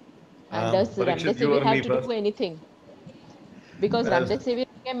 And does Parikshit, you remdesivir or have me to do first? anything? Because Well, remdesivir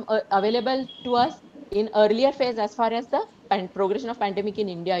became available to us in earlier phase as far as the progression of pandemic in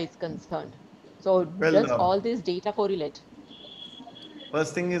India is concerned. So well, does all this data correlate?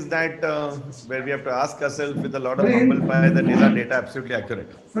 First thing is that where we have to ask ourselves with a lot of humble pie that is our data absolutely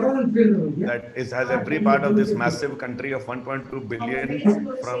accurate? That is, has every part of this massive country of 1.2 billion,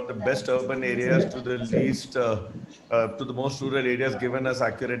 from the best urban areas to the least, to the most rural areas, given us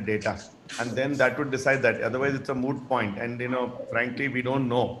accurate data. And then that would decide that. Otherwise, it's a moot point. And, frankly, we don't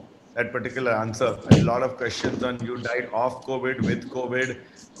know that particular answer. A lot of questions on you died of COVID, with COVID,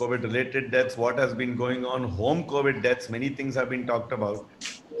 COVID related deaths, what has been going on, home COVID deaths, many things have been talked about.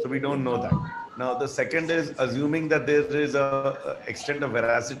 So we don't know that. Now, the second is assuming that there is a extent of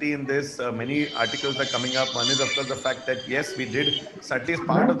veracity in this. Many articles are coming up. One is, of course, the fact that yes, we did. So at least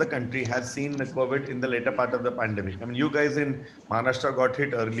part of the country has seen the COVID in the later part of the pandemic. I mean, you guys in Maharashtra got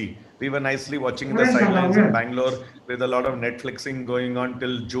hit early. We were nicely watching the sidelines in Bangalore with a lot of Netflixing going on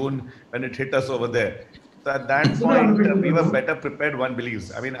till June when it hit us over there. So at that point, we were better prepared, one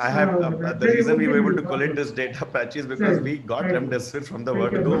believes. I mean, I have the reason we were able to collect this data patch is because we got Remdesivir from the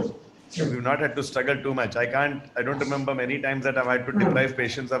word go. We've not had to struggle too much. I don't remember many times that I've had to deprive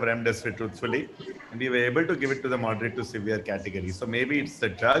patients of Remdesivir, truthfully. And we were able to give it to the moderate to severe category. So maybe it's the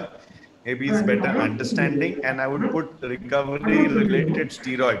drug, maybe it's better understanding. And I would put recovery related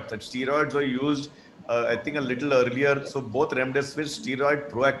steroids. That steroids were used, I think, a little earlier. So both Remdesivir, steroid,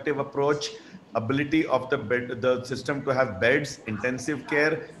 proactive approach, ability of the system to have beds, intensive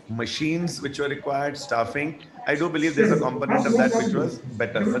care, machines which were required, staffing. I do believe there's a component of that which was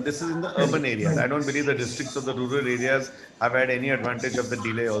better. But this is in the urban areas. I don't believe the districts of the rural areas have had any advantage of the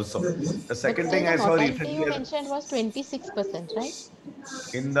delay also. The second thing I saw recently, you mentioned was 26%, right?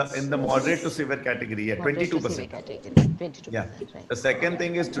 In the moderate to severe category, yeah, 22%. 22%, yeah. Right. The second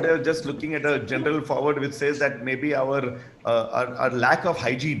thing is, today I was just looking at a general forward which says that maybe our lack of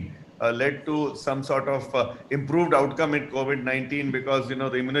hygiene led to some sort of improved outcome in COVID-19, because the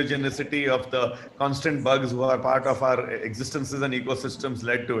immunogenicity of the constant bugs who are part of our existences and ecosystems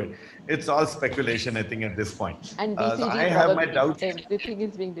led to it. It's all speculation, I think, at this point. And BCG, so I have my doubts. Everything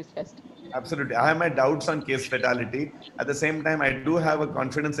is being discussed. Absolutely. I have my doubts on case fatality. At the same time, I do have a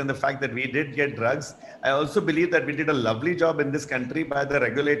confidence in the fact that we did get drugs. I also believe that we did a lovely job in this country by the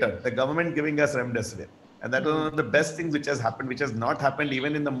regulator, the government giving us Remdesivir. And that was one of the best things which has happened, which has not happened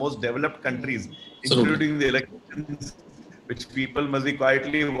even in the most developed countries, including the elections, which people must be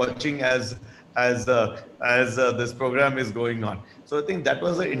quietly watching as this program is going on. So I think that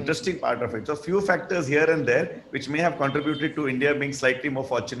was the interesting part of it. So few factors here and there which may have contributed to India being slightly more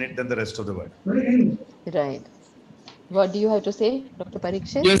fortunate than the rest of the world. Right. What do you have to say, Dr.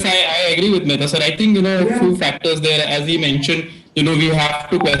 Parikshit? Yes, I agree with Mehta, sir. I think, a few factors there, as he mentioned, we have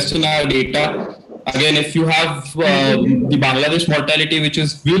to question our data. Again, if you have the Bangladesh mortality, which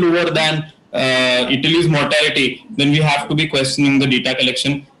is well over than Italy's mortality, then we have to be questioning the data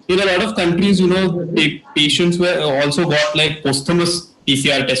collection. In a lot of countries, the patients were also got like posthumous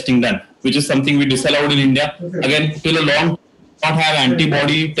PCR testing done, which is something we disallowed in India. Again, till a long not have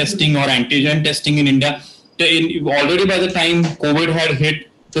antibody testing or antigen testing in India. Already by the time COVID had hit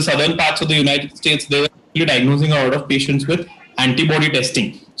the southern parts of the United States, they were actually diagnosing a lot of patients with antibody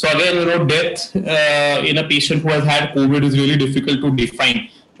testing. So again, death in a patient who has had COVID is really difficult to define.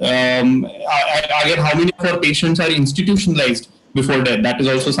 Again, how many of our patients are institutionalized before death? That is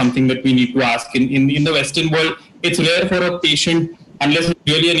also something that we need to ask. In the Western world, it's rare for a patient, unless it's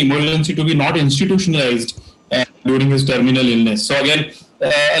really an emergency, to be not institutionalized during his terminal illness. So again,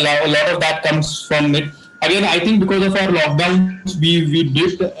 a lot of that comes from it. Again, I think because of our lockdowns, we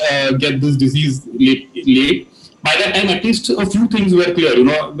did get this disease late. By that time, at least a few things were clear,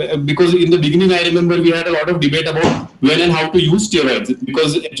 because in the beginning, I remember we had a lot of debate about when and how to use steroids,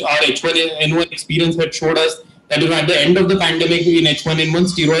 because our H1N1 experience had showed us that at the end of the pandemic in H1N1,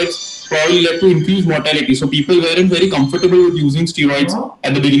 steroids probably led to increased mortality. So people weren't very comfortable with using steroids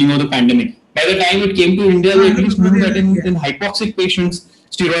at the beginning of the pandemic. By the time it came to India, we at least knew that in hypoxic patients,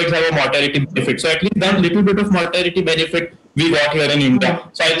 steroids have a mortality benefit. So at least that little bit of mortality benefit we got here in India.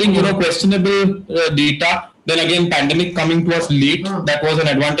 So I think, questionable data. Then again, pandemic coming to us late, that was an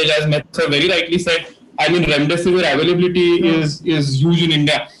advantage, as Mehta very rightly said. I mean, Remdesivir availability is huge in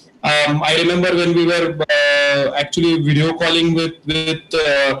India. I remember when we were actually video calling with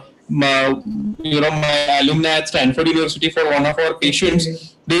my alumni at Stanford University for one of our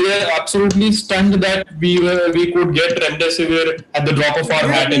patients. They were absolutely stunned that we could get Remdesivir at the drop of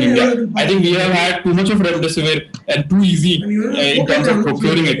our hat in India. I think we have had too much of Remdesivir and too easy in terms of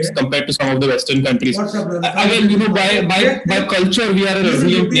procuring it compared to some of the Western countries. Again, by culture, we are a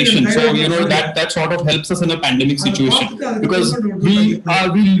resilient nation. So, that sort of helps us in a pandemic situation, because we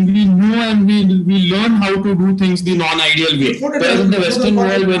know and we learn how to do things the non-ideal way. Whereas in the Western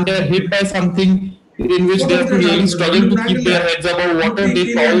world, when they're hit by something, in which they have to really struggle to keep their heads above water.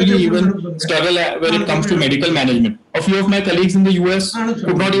 They probably even struggle when it comes to medical management. A few of my colleagues in the US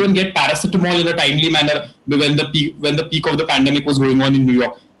could not even get paracetamol in a timely manner when the peak of the pandemic was going on in New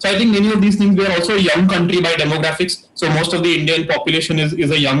York. So I think many of these things, we are also a young country by demographics. So most of the Indian population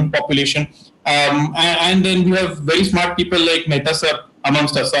is a young population. And then we have very smart people like Mehta sir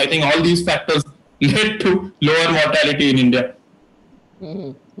amongst us. So I think all these factors led to lower mortality in India.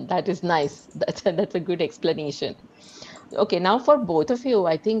 That is nice. That's a good explanation. Okay, now for both of you,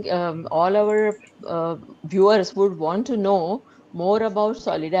 I think all our viewers would want to know more about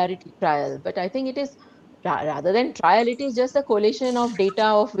solidarity trial. But I think it is rather than trial, it is just a collation of data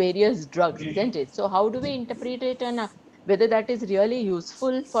of various drugs, isn't it? So how do we interpret it, and whether that is really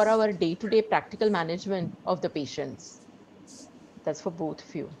useful for our day-to-day practical management of the patients? That's for both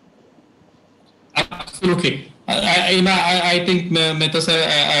of you. Absolutely. I think, Mehta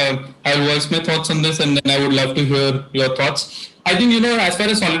sir, I'll voice my thoughts on this, and then I would love to hear your thoughts. I think, as far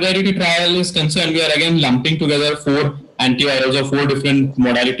as solidarity trial is concerned, we are again lumping together 4 antivirals or 4 different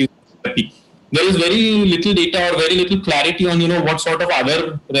modalities of therapy. There is very little data or very little clarity on, what sort of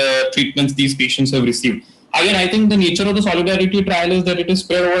other treatments these patients have received. Again, I think the nature of the solidarity trial is that it is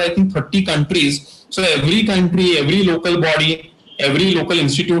spread over, I think, 30 countries. So every country, every local body, every local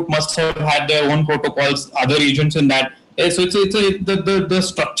institute must have had their own protocols, other agents in that. So the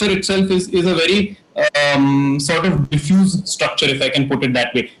structure itself is a very sort of diffuse structure, if I can put it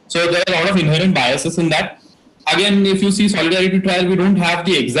that way. So there are a lot of inherent biases in that. Again, if you see solidarity trial, we don't have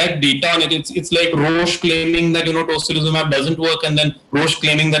the exact data on it. It's like Roche claiming that tocilizumab doesn't work, and then Roche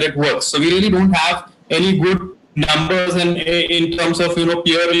claiming that it works. So we really don't have any good numbers and in terms of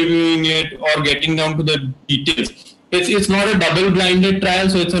peer reviewing it or getting down to the details. It's not a double-blinded trial,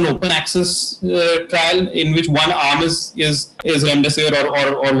 so it's an open access trial in which one arm is Remdesivir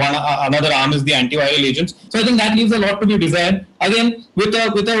or another arm is the antiviral agents. So I think that leaves a lot to be desired. Again, with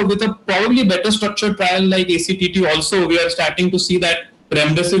a probably better structured trial like ACTT, also we are starting to see that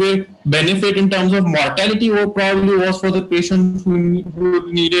Remdesivir benefit in terms of mortality probably was for the patient who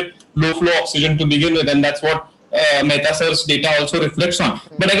needed low flow oxygen to begin with, and that's what Mehta sir's data also reflects on.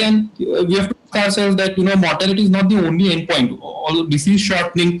 But again, we have to ask ourselves that mortality is not the only endpoint. All disease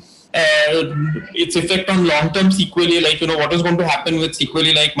shortening, its effect on long-term sequelae, like what is going to happen with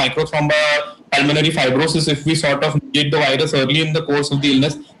sequelae like microthromba, pulmonary fibrosis if we sort of get the virus early in the course of the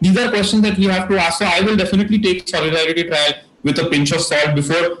illness. These are questions that we have to ask. So I will definitely take solidarity trial with a pinch of salt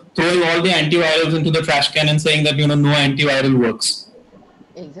before throwing all the antivirals into the trash can and saying that no antiviral works.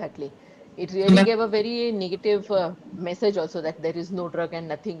 Exactly. It really gave a very negative message also, that there is no drug and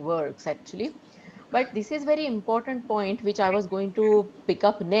nothing works actually. But this is very important point which I was going to pick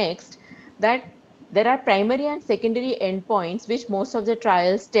up next, that there are primary and secondary endpoints which most of the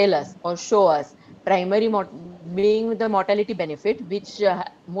trials tell us or show us. Primary being the mortality benefit, which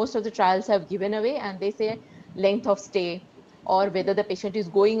most of the trials have given away, and they say length of stay, or whether the patient is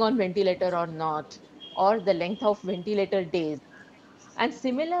going on ventilator or not, or the length of ventilator days. And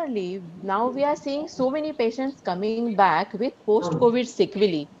similarly, now we are seeing so many patients coming back with post-COVID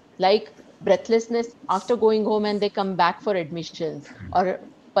sequelae, like breathlessness after going home and they come back for admissions, or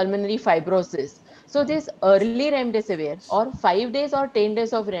pulmonary fibrosis. So this early Remdesivir or 5 days or 10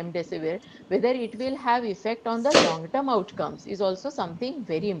 days of Remdesivir, whether it will have effect on the long-term outcomes is also something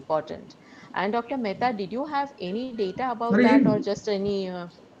very important. And Dr. Mehta, did you have any data about that, or just anything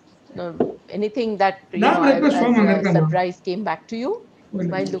that as a surprise came back to you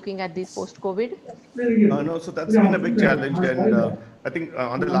while looking at this post-COVID? No, so that's been a big challenge, and I think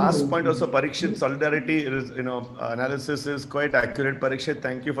on the last point also, Parikshit, solidarity is analysis is quite accurate. Parikshit,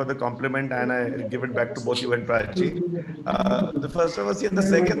 thank you for the compliment, and I give it back to both you and Prachi. The first of us, and the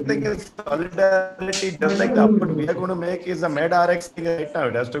second thing is solidarity. Just like the output we are going to make is a MedRx thing right now.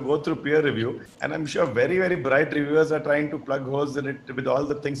 It has to go through peer review, and I'm sure very, very bright reviewers are trying to plug holes in it with all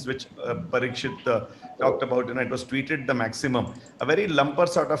the things which Parikshit talked about. It was tweeted the maximum, a very lumper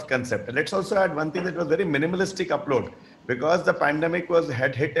sort of concept. And let's also add one thing, that was very minimalistic upload, because the pandemic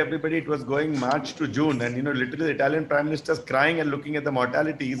had hit everybody. It was going March to June, and literally the Italian prime minister's crying and looking at the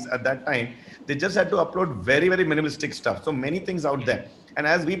mortalities at that time. They just had to upload very, very minimalistic stuff. So many things out there, and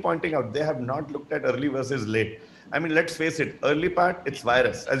as we pointing out, they have not looked at early versus late. I mean, let's face it, early part, it's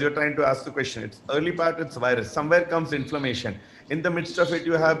virus. As you're trying to ask the question, it's early part, it's virus. Somewhere comes inflammation. In the midst of it,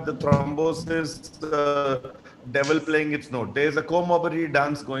 you have the thrombosis, devil playing its note. There is a comorbidity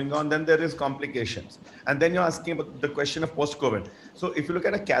dance going on, then there is complications. And then you're asking about the question of post-COVID. So if you look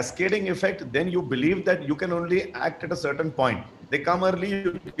at a cascading effect, then you believe that you can only act at a certain point. They come early,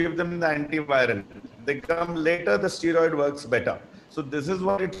 you give them the antiviral. They come later, the steroid works better. So this is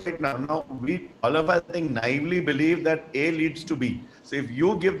what it's right now. Now we all of us, I think, naively believe that A leads to B. So if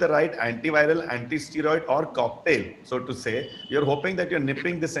you give the right antiviral, anti-steroid or cocktail, so to say, you're hoping that you're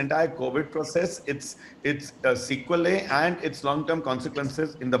nipping this entire COVID process, its sequelae and its long-term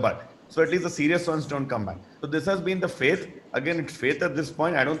consequences in the bud. So at least the serious ones don't come back. So this has been the faith. Again, it's faith at this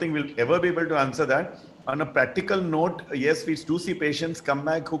point. I don't think we'll ever be able to answer that. On a practical note, yes, we do see patients come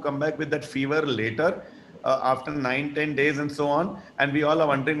back with that fever later. After 9-10 days and so on, and we all are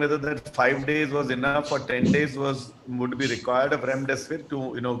wondering whether that 5 days was enough or 10 days would be required of remdesivir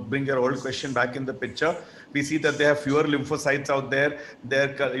to bring your old question back in the picture. We see that they have fewer lymphocytes out there. Their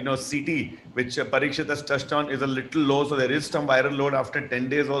CT, which Parikshit has touched on, is a little low, so there is some viral load after 10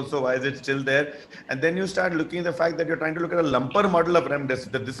 days also. Why is it still there? And then you start looking at the fact that you're trying to look at a lumper model of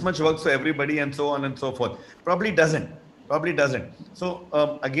remdesivir, that this much works for everybody and so on and so forth. Probably doesn't.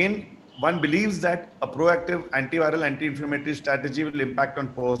 So again, one believes that a proactive antiviral, anti-inflammatory strategy will impact on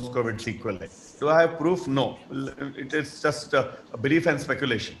post-COVID sequelae. Do I have proof? No. It is just a belief and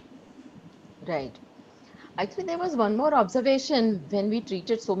speculation. Right. Actually, there was one more observation when we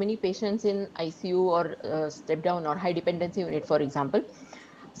treated so many patients in ICU or step down or high dependency unit, for example.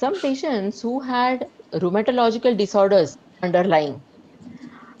 Some patients who had rheumatological disorders underlying,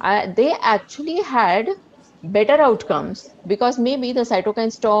 they actually had better outcomes because maybe the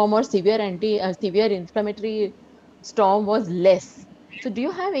cytokine storm or severe inflammatory storm was less. So do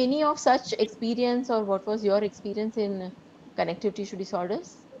you have any of such experience, or what was your experience in connective tissue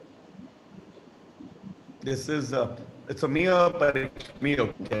disorders? This is it's a me okay,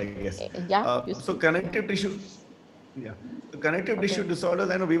 I guess. Yeah. So connective tissue. Yeah, the connective tissue disorders.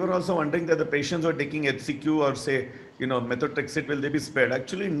 I know we were also wondering that the patients who are taking HCQ or say, methotrexate, will they be spared?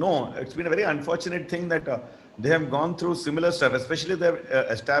 Actually, no. It's been a very unfortunate thing that they have gone through similar stuff, especially they've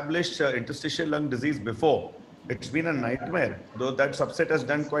established interstitial lung disease before. It's been a nightmare, though that subset has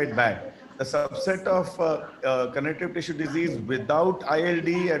done quite bad. The subset of connective tissue disease without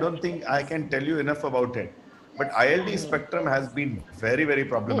ILD, I don't think I can tell you enough about it. But ILD spectrum has been very, very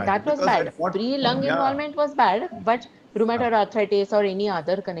problematic. That was bad. Pre-lung involvement was bad, but rheumatoid arthritis or any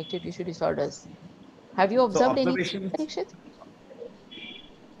other connective tissue disorders. Have you observed any, Parikshit?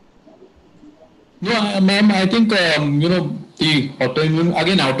 No, ma'am, I think, the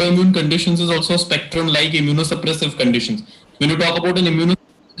autoimmune conditions is also a spectrum like immunosuppressive conditions. When you talk about an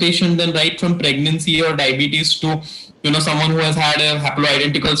immunosuppressive patient, then right from pregnancy or diabetes to, someone who has had a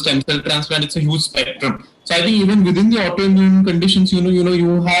haploidentical stem cell transplant, it's a huge spectrum. So I think even within the autoimmune conditions,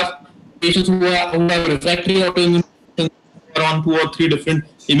 you have patients who have refractory autoimmune conditions, who are on 2 or 3 different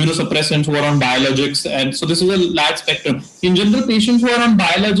immunosuppressants, who are on biologics, and so this is a large spectrum. In general, patients who are on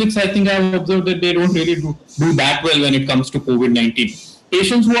biologics, I think I have observed that they don't really do that well when it comes to COVID-19.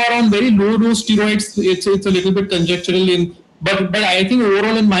 Patients who are on very low dose steroids, it's a little bit conjectural but I think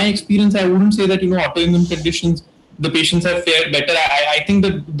overall in my experience, I wouldn't say that autoimmune conditions the patients have fared better. I think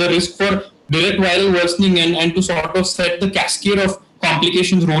that the risk for direct viral worsening and to sort of set the cascade of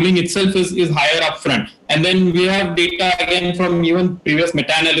complications rolling itself is higher up front. And then we have data again from even previous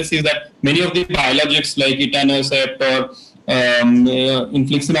meta-analysis that many of the biologics like etanercept or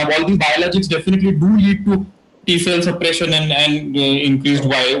infliximab, all these biologics definitely do lead to T-cell suppression and increased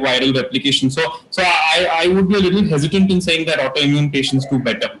viral replication. So I would be a little hesitant in saying that autoimmune patients do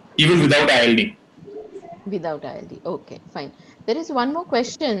better, even without ILD. Without ILD. Okay, fine. There is one more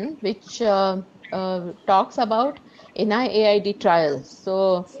question which talks about NIAID trials.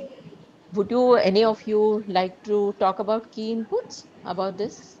 So would any of you like to talk about key inputs about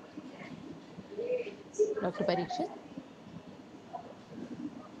this? Dr. Parikshit?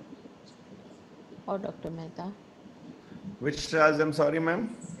 Or Dr. Mehta? Which trials? I'm sorry,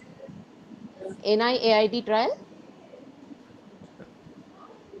 ma'am. NIAID trial?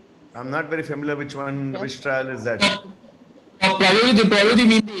 I'm not very familiar which one, which trial is that? Probably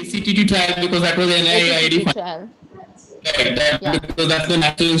mean the ACTT trial because that was NIAID trial. Right, because that's the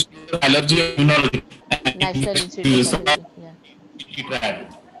National Institute of Allergy and Immunology. National Institute of Allergy,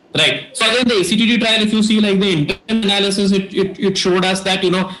 trial. Right. So again, the ACTT trial, if you see like the interim analysis, it showed us that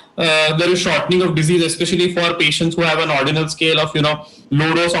there is shortening of disease, especially for patients who have an ordinal scale of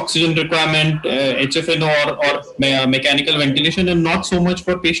low dose oxygen requirement, HFNO or mechanical ventilation, and not so much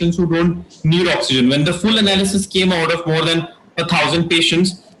for patients who don't need oxygen. When the full analysis came out of more than 1,000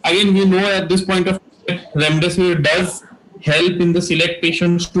 patients, again we know at this point of time remdesivir does help in the select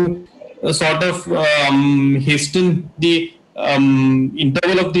patients to sort of hasten the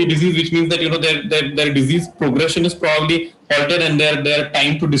interval of the disease, which means that their disease progression is probably halted and their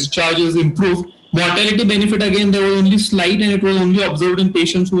time to discharge is improved. Mortality benefit, again, there was only slight and it was only observed in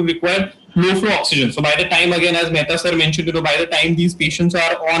patients who require low flow oxygen. So by the time, again, as Mehta sir mentioned, by the time these patients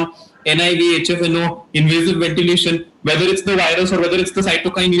are on NIV, HFNO, invasive ventilation, whether it's the virus or whether it's the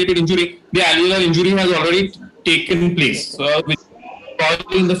cytokine-related injury, the alveolar injury has already taken place. So which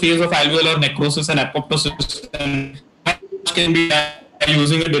probably in the phase of alveolar necrosis and apoptosis, and can be done by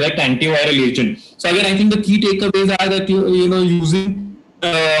using a direct antiviral agent. So again, I think the key takeaways are that using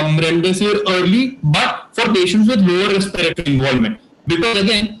remdesivir early, but for patients with lower respiratory involvement, because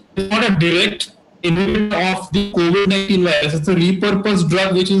again, it's not a direct inhibitor of the COVID-19 virus. It's a repurposed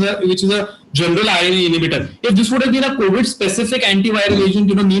drug, which is a general RNA inhibitor. If this would have been a COVID-specific antiviral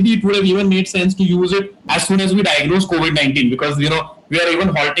agent, maybe it would have even made sense to use it as soon as we diagnose COVID-19, because we are even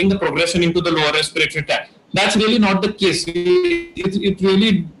halting the progression into the lower respiratory tract. That's really not the case. It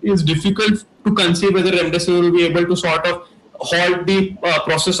really is difficult to conceive whether remdesivir will be able to sort of halt the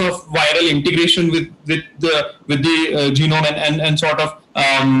process of viral integration with the genome and sort of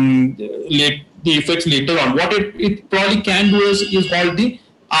the effects later on. What it probably can do is halt the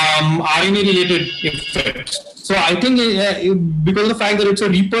RNA related effects. So I think because of the fact that it's a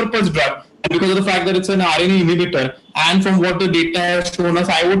repurposed drug, and because of the fact that it's an RNA inhibitor, and from what the data has shown us,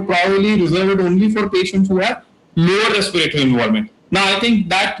 I would probably reserve it only for patients who have lower respiratory involvement. Now, I think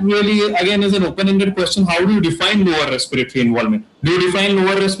that really, again, is an open-ended question. How do you define lower respiratory involvement? Do you define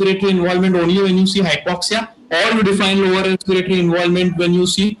lower respiratory involvement only when you see hypoxia, or you define lower respiratory involvement when you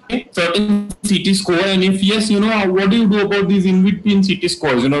see a certain CT score? And if yes, what do you do about these in-between CT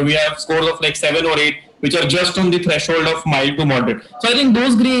scores? We have scores of like 7 or 8, which are just on the threshold of mild to moderate. So I think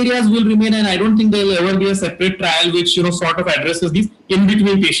those gray areas will remain, and I don't think there will ever be a separate trial which sort of addresses these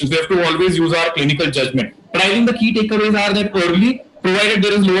in-between patients. We have to always use our clinical judgment. But I think the key takeaways are that early, provided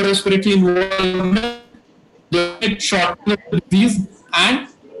there is lower respiratory involvement, shorten of the disease, and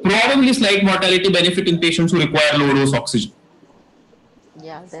probably slight mortality benefit in patients who require low dose oxygen.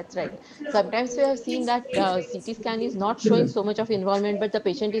 Yeah, that's right. Sometimes we have seen that CT scan is not showing so much of involvement, but the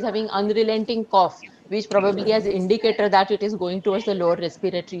patient is having unrelenting cough, which probably is an indicator that it is going towards the lower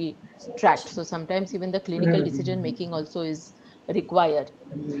respiratory tract. So sometimes even the clinical decision making also is required.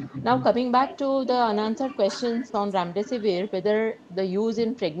 Now coming back to the unanswered questions on remdesivir, whether the use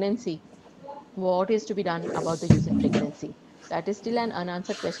in pregnancy, what is to be done about the use in pregnancy? That is still an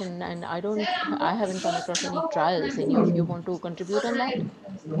unanswered question, and I haven't come across any trials. Any of you want to contribute on that?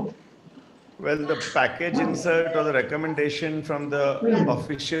 Well, the package insert or the recommendation from the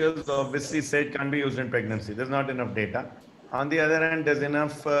officials obviously said can't be used in pregnancy. There's not enough data. On the other hand, there's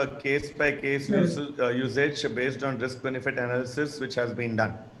enough case-by-case usage based on risk-benefit analysis, which has been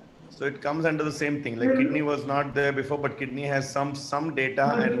done. So it comes under the same thing. Like kidney was not there before, but kidney has some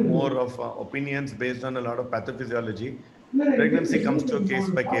data and more of opinions based on a lot of pathophysiology. Pregnancy comes to a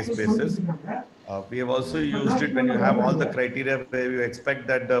case-by-case basis. We have also used it when you have all the criteria where you expect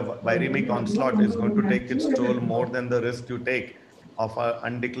that the viremic onslaught is going to take its toll more than the risk you take of an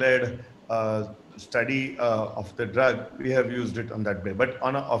undeclared study of the drug. We have used it on that way. But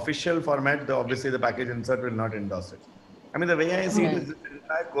on an official format, obviously the package insert will not endorse it. I mean, the way I see it is the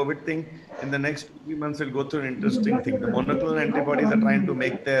entire COVID thing in the next 3 months will go through an interesting thing. The monoclonal antibodies are trying to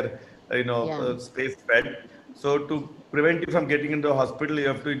make their, space fed. So to prevent you from getting into a hospital, you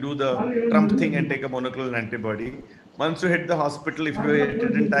have to do the Trump thing and take a monoclonal antibody. Once you hit the hospital, if you hit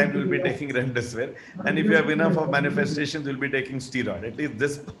it in time, you'll be taking remdesivir. And if you have enough of manifestations, you'll be taking steroid. At least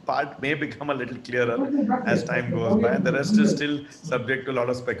this part may become a little clearer as time goes by. And the rest is still subject to a lot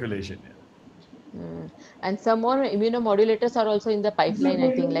of speculation. And some more immunomodulators are also in the pipeline,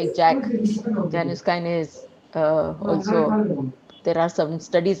 I think, like Janus kinase also. There are some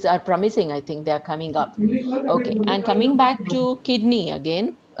studies are promising, I think they are coming up. Okay, and coming back to kidney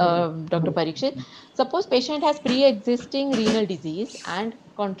again, Dr. Parikshit, suppose patient has pre-existing renal disease and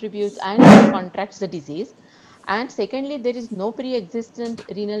contracts the disease. And secondly, there is no pre-existent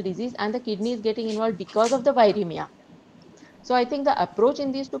renal disease and the kidney is getting involved because of the viremia. So I think the approach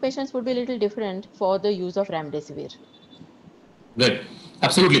in these two patients would be a little different for the use of remdesivir. Right,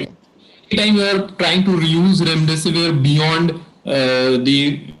 absolutely. Anytime you are trying to reuse remdesivir beyond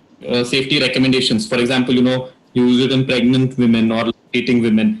the safety recommendations, for example, use it in pregnant women or lactating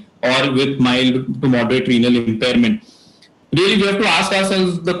women or with mild to moderate renal impairment. Really, we have to ask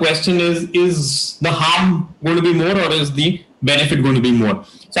ourselves the question is the harm going to be more or is the benefit going to be more?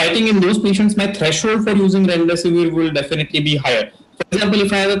 So I think in those patients, my threshold for using remdesivir will definitely be higher. For example,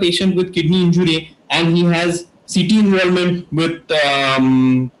 if I have a patient with kidney injury and he has CT involvement with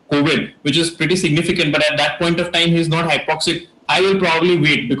COVID, which is pretty significant, but at that point of time, he's not hypoxic, I will probably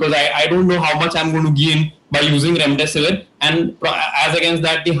wait because I don't know how much I'm going to gain by using remdesivir and as against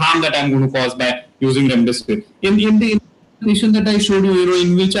that, the harm that I'm going to cause by using remdesivir. In the patient that I showed you,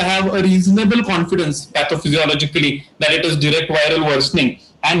 in which I have a reasonable confidence pathophysiologically that it is direct viral worsening,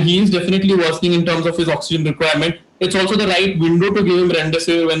 and he is definitely worsening in terms of his oxygen requirement. It's also the right window to give him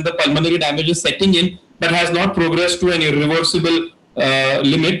remdesivir when the pulmonary damage is setting in, but has not progressed to an irreversible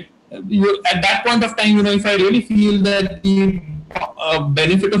limit. At that point of time, if I really feel that the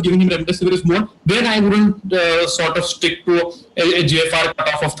benefit of giving him remdesivir is more, then I wouldn't sort of stick to a GFR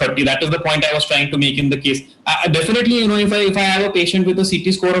cutoff of 30. That is the point I was trying to make in the case. Definitely, if I have a patient with a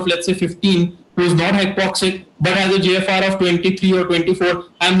CT score of let's say 15 who is not hypoxic but has a GFR of 23 or 24,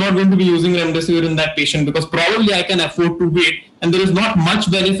 I'm not going to be using remdesivir in that patient because probably I can afford to wait, and there is not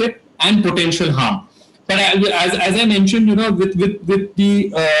much benefit and potential harm. But as I mentioned, with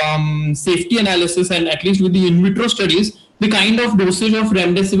the safety analysis and at least with the in vitro studies, the kind of dosage of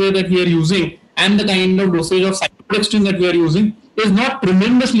remdesivir that we are using and the kind of dosage of cytotoxin that we are using is not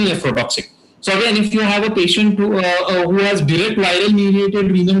tremendously nephrotoxic. So again, if you have a patient who has direct viral mediated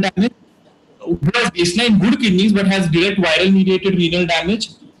renal damage, who has baseline good kidneys but has direct viral mediated renal damage,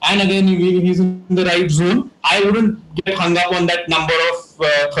 and again he's in the right zone, I wouldn't get hung up on that number of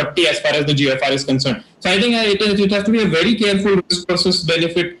 30 as far as the GFR is concerned. So I think it has to be a very careful risk versus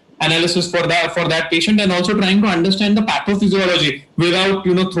benefit analysis for that patient, and also trying to understand the pathophysiology without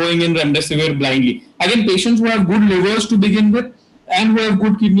throwing in remdesivir blindly. Again, patients who have good livers to begin with and who have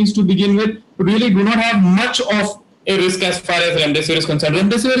good kidneys to begin with really do not have much of a risk as far as remdesivir is concerned.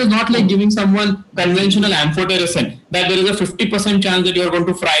 Remdesivir is not like giving someone conventional amphotericin that there is a 50% chance that you are going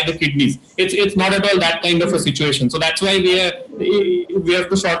to fry the kidneys. It's not at all that kind of a situation. So that's why we have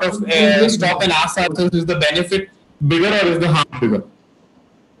to sort of stop and ask ourselves: is the benefit bigger or is the harm bigger?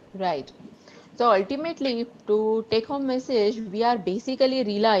 Right. So ultimately, to take home message, we are basically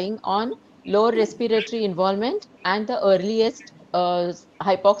relying on lower respiratory involvement and the earliest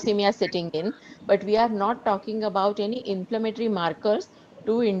hypoxemia setting in, but we are not talking about any inflammatory markers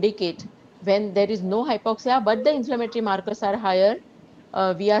to indicate when there is no hypoxia, but the inflammatory markers are higher.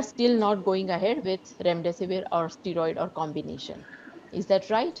 We are still not going ahead with remdesivir or steroid or combination. Is that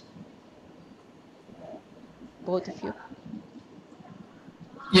right? Both of you?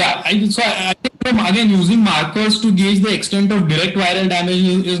 Yeah, I think again, using markers to gauge the extent of direct viral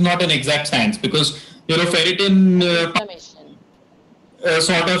damage is not an exact science, because ferritin Inflammation.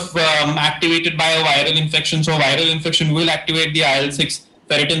 sort of activated by a viral infection. So viral infection will activate the IL-6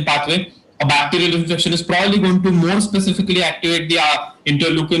 ferritin pathway. A bacterial infection is probably going to more specifically activate the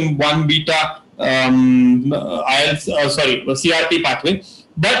interleukin 1 beta CRP pathway.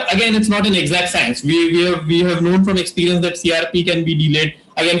 But again, it's not an exact science. We have known from experience that CRP can be delayed.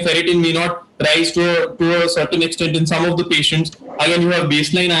 Again, ferritin may not rise to a certain extent in some of the patients. Again, you have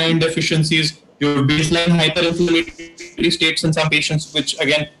baseline iron deficiencies, you have baseline hyperinflammatory states in some patients, which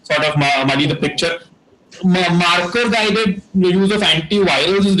again sort of muddy the picture. Marker guided use of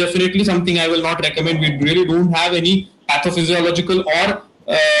antivirals is definitely something I will not recommend. We really don't have any pathophysiological or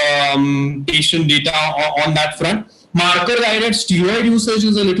patient data on that front. Marker guided steroid usage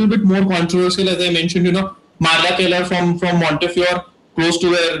is a little bit more controversial. As I mentioned, Marla Keller from Montefiore, close to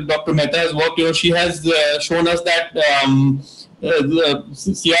where Dr. Mehta has worked, she has shown us that the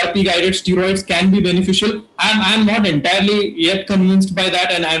CRP guided steroids can be beneficial. I'm not entirely yet convinced by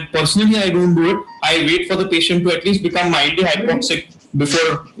that, and I don't do it. I wait for the patient to at least become mildly hypoxic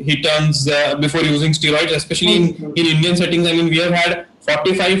before he turns before using steroids, especially in Indian settings. I mean, we have had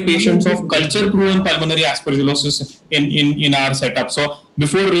 45 patients of culture proven pulmonary aspergillosis in our setup. So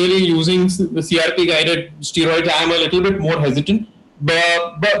before really using the CRP guided steroids, I am a little bit more hesitant.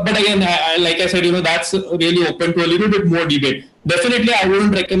 But again, like I said, that's really open to a little bit more debate. Definitely, I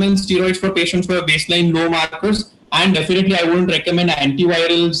wouldn't recommend steroids for patients who have baseline low markers, and definitely I wouldn't recommend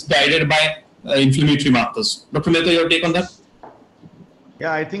antivirals guided by inflammatory markers. Dr. Mehta, your take on that?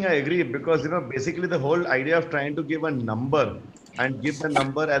 Yeah, I think I agree, because basically the whole idea of trying to give a number and give the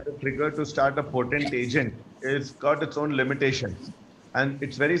number as a trigger to start a potent agent is got its own limitations. And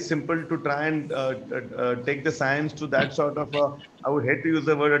it's very simple to try and take the science to that sort of I would hate to use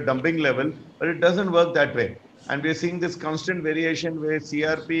the word a dumping level, but it doesn't work that way. And we're seeing this constant variation where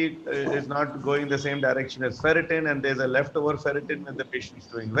CRP is not going the same direction as ferritin, and there's a leftover ferritin when the patient's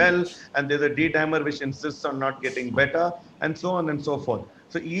doing well, and there's a D-dimer which insists on not getting better, and so on and so forth.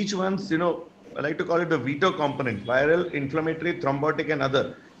 So each one's, I like to call it the veto component: viral, inflammatory, thrombotic, and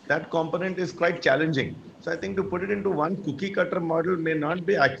other. That component is quite challenging. So I think to put it into one cookie cutter model may not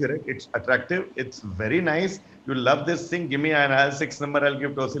be accurate. It's attractive. It's very nice. You love this thing. Give me an IL-6 number, I'll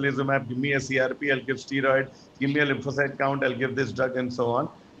give tocilizumab. Give me a CRP, I'll give steroid. Give me a lymphocyte count, I'll give this drug, and so on.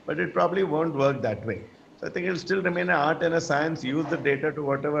 But it probably won't work that way. So I think it'll still remain an art and a science. Use the data to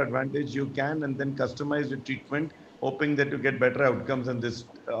whatever advantage you can, and then customize the treatment hoping that you get better outcomes in this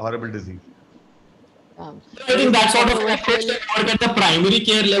horrible disease. I think that sort of approach can work at the primary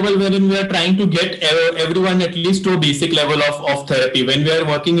care level, wherein we are trying to get everyone at least to a basic level of therapy. When we are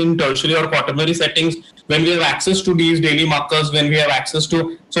working in tertiary or quaternary settings, when we have access to these daily markers, when we have access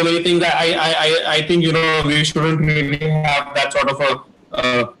to so many things, I think we shouldn't really have that sort of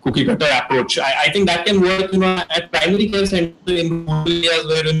a cookie cutter approach. I think that can work at primary care center in rural areas,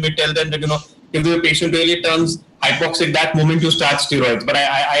 wherein we tell them that if the patient really turns hypoxic, that moment you start steroids. But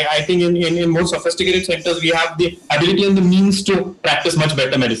I think in more sophisticated centers, we have the ability and the means to practice much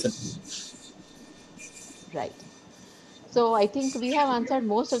better medicine. Right. So I think we have answered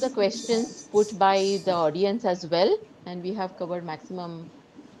most of the questions put by the audience as well, and we have covered maximum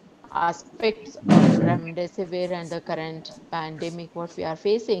aspects of remdesivir and the current pandemic what we are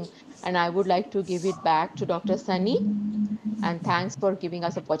facing. And I would like to give it back to Dr. Sunny, and thanks for giving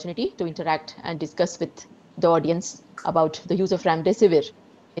us opportunity to interact and discuss with the audience about the use of remdesivir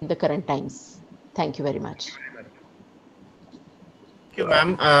in the current times. Thank you very much. Thank you,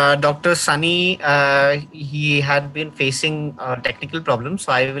 ma'am. Dr. Sunny, he had been facing technical problems,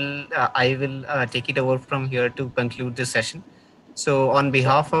 so I will take it over from here to conclude this session. So, on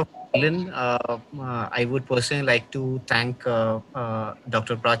behalf of Ellen, I would personally like to thank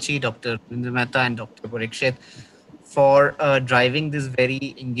Dr. Prachi, Dr. Ravindra Mehta, and Dr. Parikshit for driving this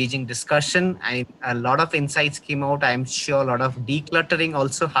very engaging discussion. A lot of insights came out. I'm sure a lot of decluttering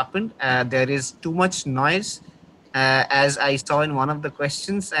also happened. There is too much noise, as I saw in one of the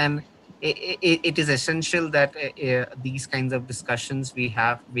questions, and it is essential that these kinds of discussions we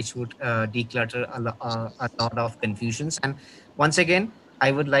have, which would declutter a lot of confusions. And once again,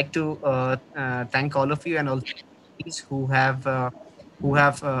 I would like to thank all of you, and also who have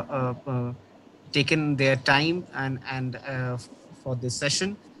taken their time and for this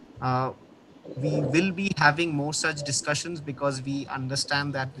session. We will be having more such discussions because we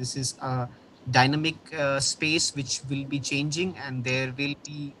understand that this is a dynamic space which will be changing, and there will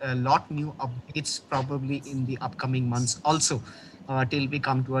be a lot new updates probably in the upcoming months also, till we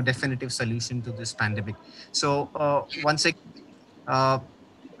come to a definitive solution to this pandemic. So once again, uh,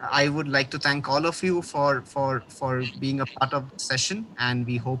 I would like to thank all of you for being a part of the session, and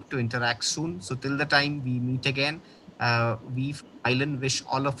we hope to interact soon. So till the time we meet again, we from Island wish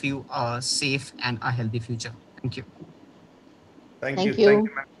all of you a safe and a healthy future. Thank you. Thank you. Thank you.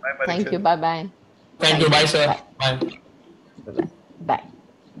 Bye, Thank you. Parikshit. Bye-bye. Thank you. Bye, sir. Bye. Bye. Bye. Bye.